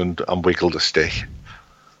a button and wiggle the stick.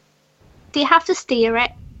 Do you have to steer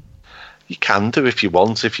it? You can do if you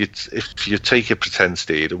want. If you take a pretend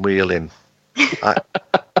steering wheel in, I'm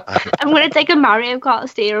going to take a Mario Kart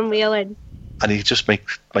steering wheel in. and you just make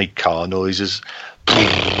car noises.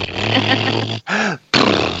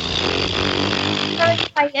 So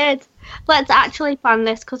excited. Let's actually plan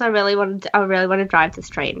this because I really want to drive this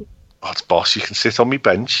train. Oh, it's boss. You can sit on my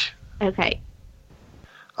bench. Okay.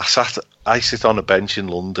 I sit on a bench in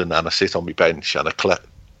London, and I sit on my bench, and I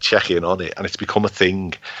check in on it, and it's become a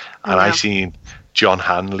thing. And I Wow. seen John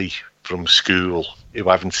Hanley from school who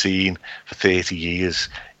I haven't seen for 30 years.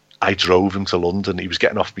 I drove him to London. He was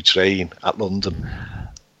getting off my train at London.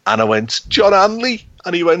 And I went, John Hanley.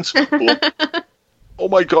 And he went, oh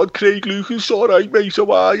my God, Craig Lucas, all right, mate,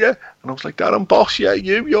 how are you? And I was like, Dad, I'm boss, yeah,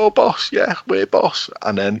 you're boss, yeah, we're boss.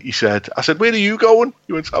 And then I said, where are you going?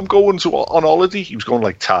 He went, I'm going on holiday. He was going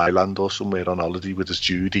like Thailand or somewhere on holiday with his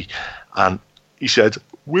Judy. And he said,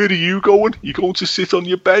 where are you going? You're going to sit on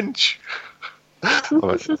your bench? I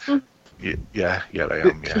went, yeah, I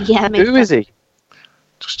am, yeah. Yeah, Who is he?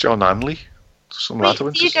 Just John Hanley. Some lad who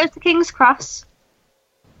went do you go to King's Cross?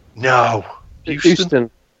 No.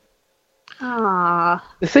 Houston. Ah,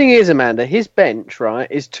 The thing is, Amanda, his bench, right,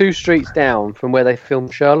 is 2 streets down from where they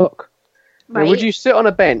filmed Sherlock. Now, right. would you sit on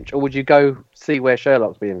a bench, or would you go see where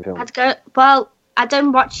Sherlock's being filmed? I'd go. Well, I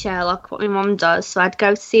don't watch Sherlock, what my mum does, so I'd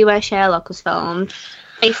go to see where Sherlock was filmed.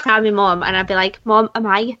 FaceTime my mum, and I'd be like, Mum, am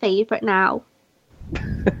I your favourite now?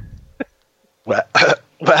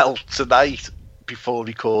 Well, tonight, before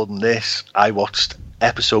recording this, I watched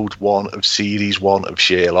episode 1 of series 1 of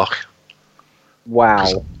Sherlock.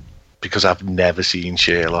 Wow. Because I've never seen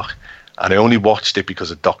Sherlock. And I only watched it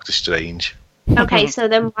because of Doctor Strange. Okay, so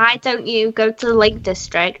then why don't you go to the Lake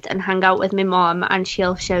District and hang out with my mum, and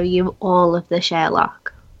she'll show you all of the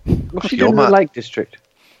Sherlock. What's she doing in the Lake District?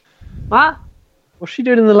 What? What's she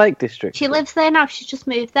doing in the Lake District? She lives there now. She's just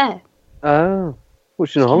moved there. Oh.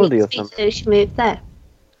 What's she on holiday or something? So she moved there.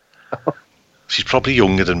 She's probably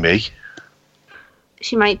younger than me.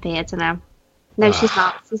 She might be, I don't know. No, she's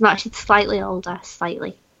not. She's not. She's slightly older.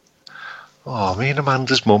 Slightly. Oh, me and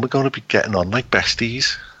Amanda's mum are going to be getting on like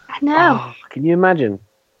besties. I know. Oh, can you imagine?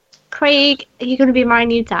 Craig, are you going to be my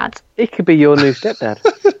new dad? It could be your new stepdad.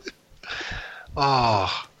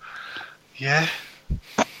 Oh, yeah.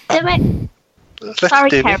 Do it. Let's Sorry,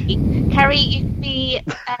 do it. Kerry. Kerry, you can be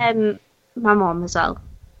my mum as well.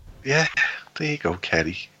 Yeah, there you go,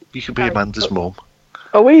 Kerry. You can be Sorry. Amanda's mum.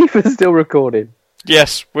 Are we even still recording?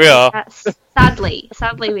 Yes, we are. Yes.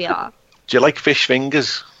 Sadly we are. Do you like fish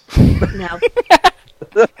fingers? No.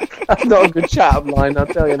 That's not a good chat-up line, I'll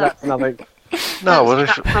tell you that's nothing. No, well,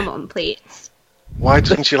 Don't come on, please. why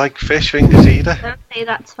doesn't she like fish fingers either? Don't say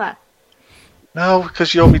that to her. No,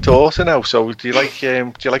 because you're my daughter now. So do you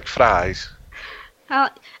like fries?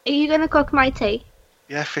 Are you going to cook my tea?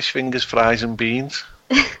 Yeah, fish fingers, fries, and beans.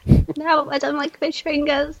 No, I don't like fish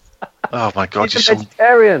fingers. Oh my God, She's you're a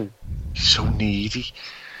vegetarian. so needy.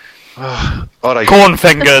 Oh, all right. Corn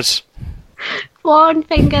fingers. Corn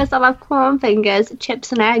fingers. I love corn fingers.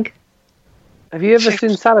 Chips and egg. Have you ever Chips.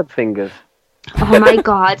 seen salad fingers? Oh my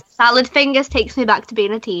God. Salad fingers takes me back to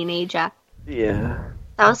being a teenager. Yeah.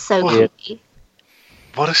 That was so Yeah. creepy.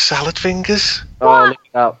 What are salad fingers? Oh, look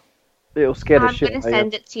it up. It'll scare the I'm shit going out to of you.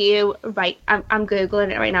 send it to you right. I'm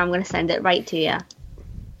Googling it right now. I'm going to send it right to you.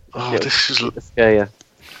 Oh, It'll scare you.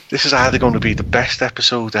 this is either going to be the best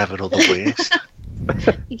episode ever or the worst.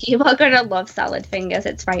 You are going to love salad fingers.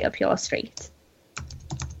 It's right up your street.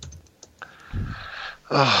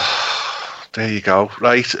 Oh, there you go.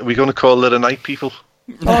 Right, are we going to call it a night, people?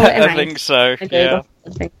 I think so. Yeah.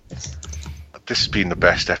 This has been the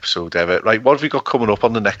best episode ever. Right, what have we got coming up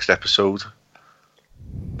on the next episode?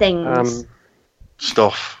 Things.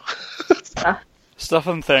 Stuff. Stuff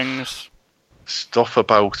and things. Stuff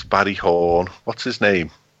about Barry Horn. What's his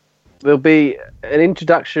name? There'll be an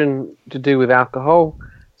introduction to do with alcohol.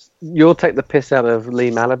 You'll take the piss out of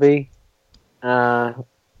Lee Malaby.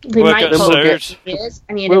 We We'll might get call it sued. years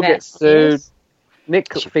and We'll get universities. sued.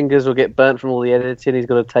 Nick Fingers will get burnt from all the editing he's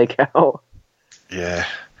got to take out. Yeah.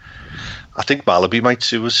 I think Malaby might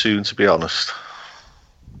sue us soon, to be honest.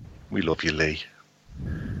 We love you, Lee.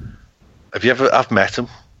 I've met him.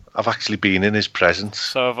 I've actually been in his presence.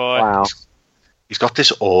 So have I. Wow. He's got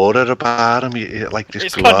this aura about him, like this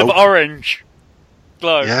It's glow. kind of orange.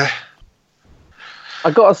 Glow. Yeah.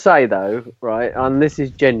 I got to say, though, right, and this is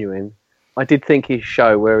genuine, I did think his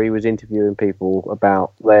show where he was interviewing people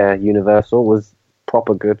about their Universal was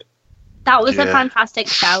proper good. That was a Yeah. fantastic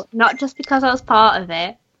show. Not just because I was part of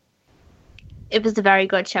it. It was a very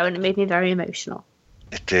good show and it made me very emotional.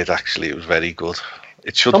 It did, actually. It was very good.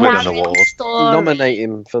 It should Come win on. an award. Story Nominate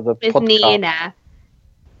him for the with podcast. Nina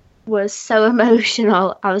was so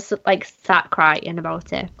emotional. I was like sat crying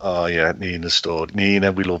about it. Oh, yeah, Nina's story.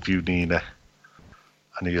 Nina, we love you, Nina.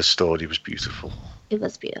 And your story was beautiful. It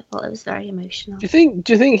was beautiful. It was very emotional. Do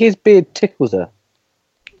you think his beard tickles her?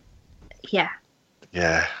 Yeah.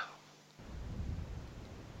 Yeah.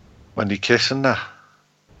 When they kiss and that.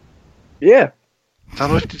 Yeah. I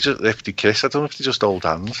don't know if they kiss. I don't know if they just hold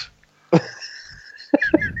hands.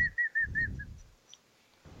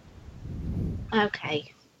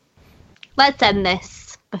 Okay. Let's end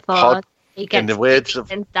this before Pod- they He gets In the words of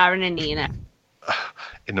Darren and Nina.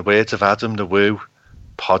 Adam the Woo,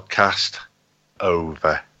 podcast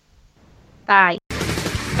over. Bye.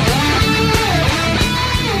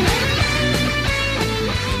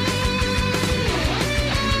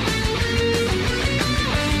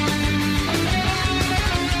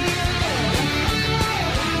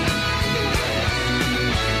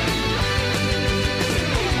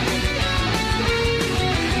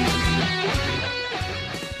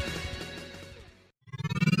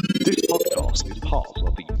 This podcast is part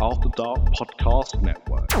of the After Dark Podcast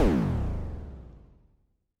Network.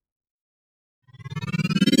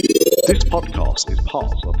 This podcast is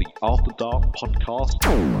part of the After Dark Podcast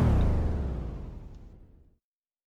Network.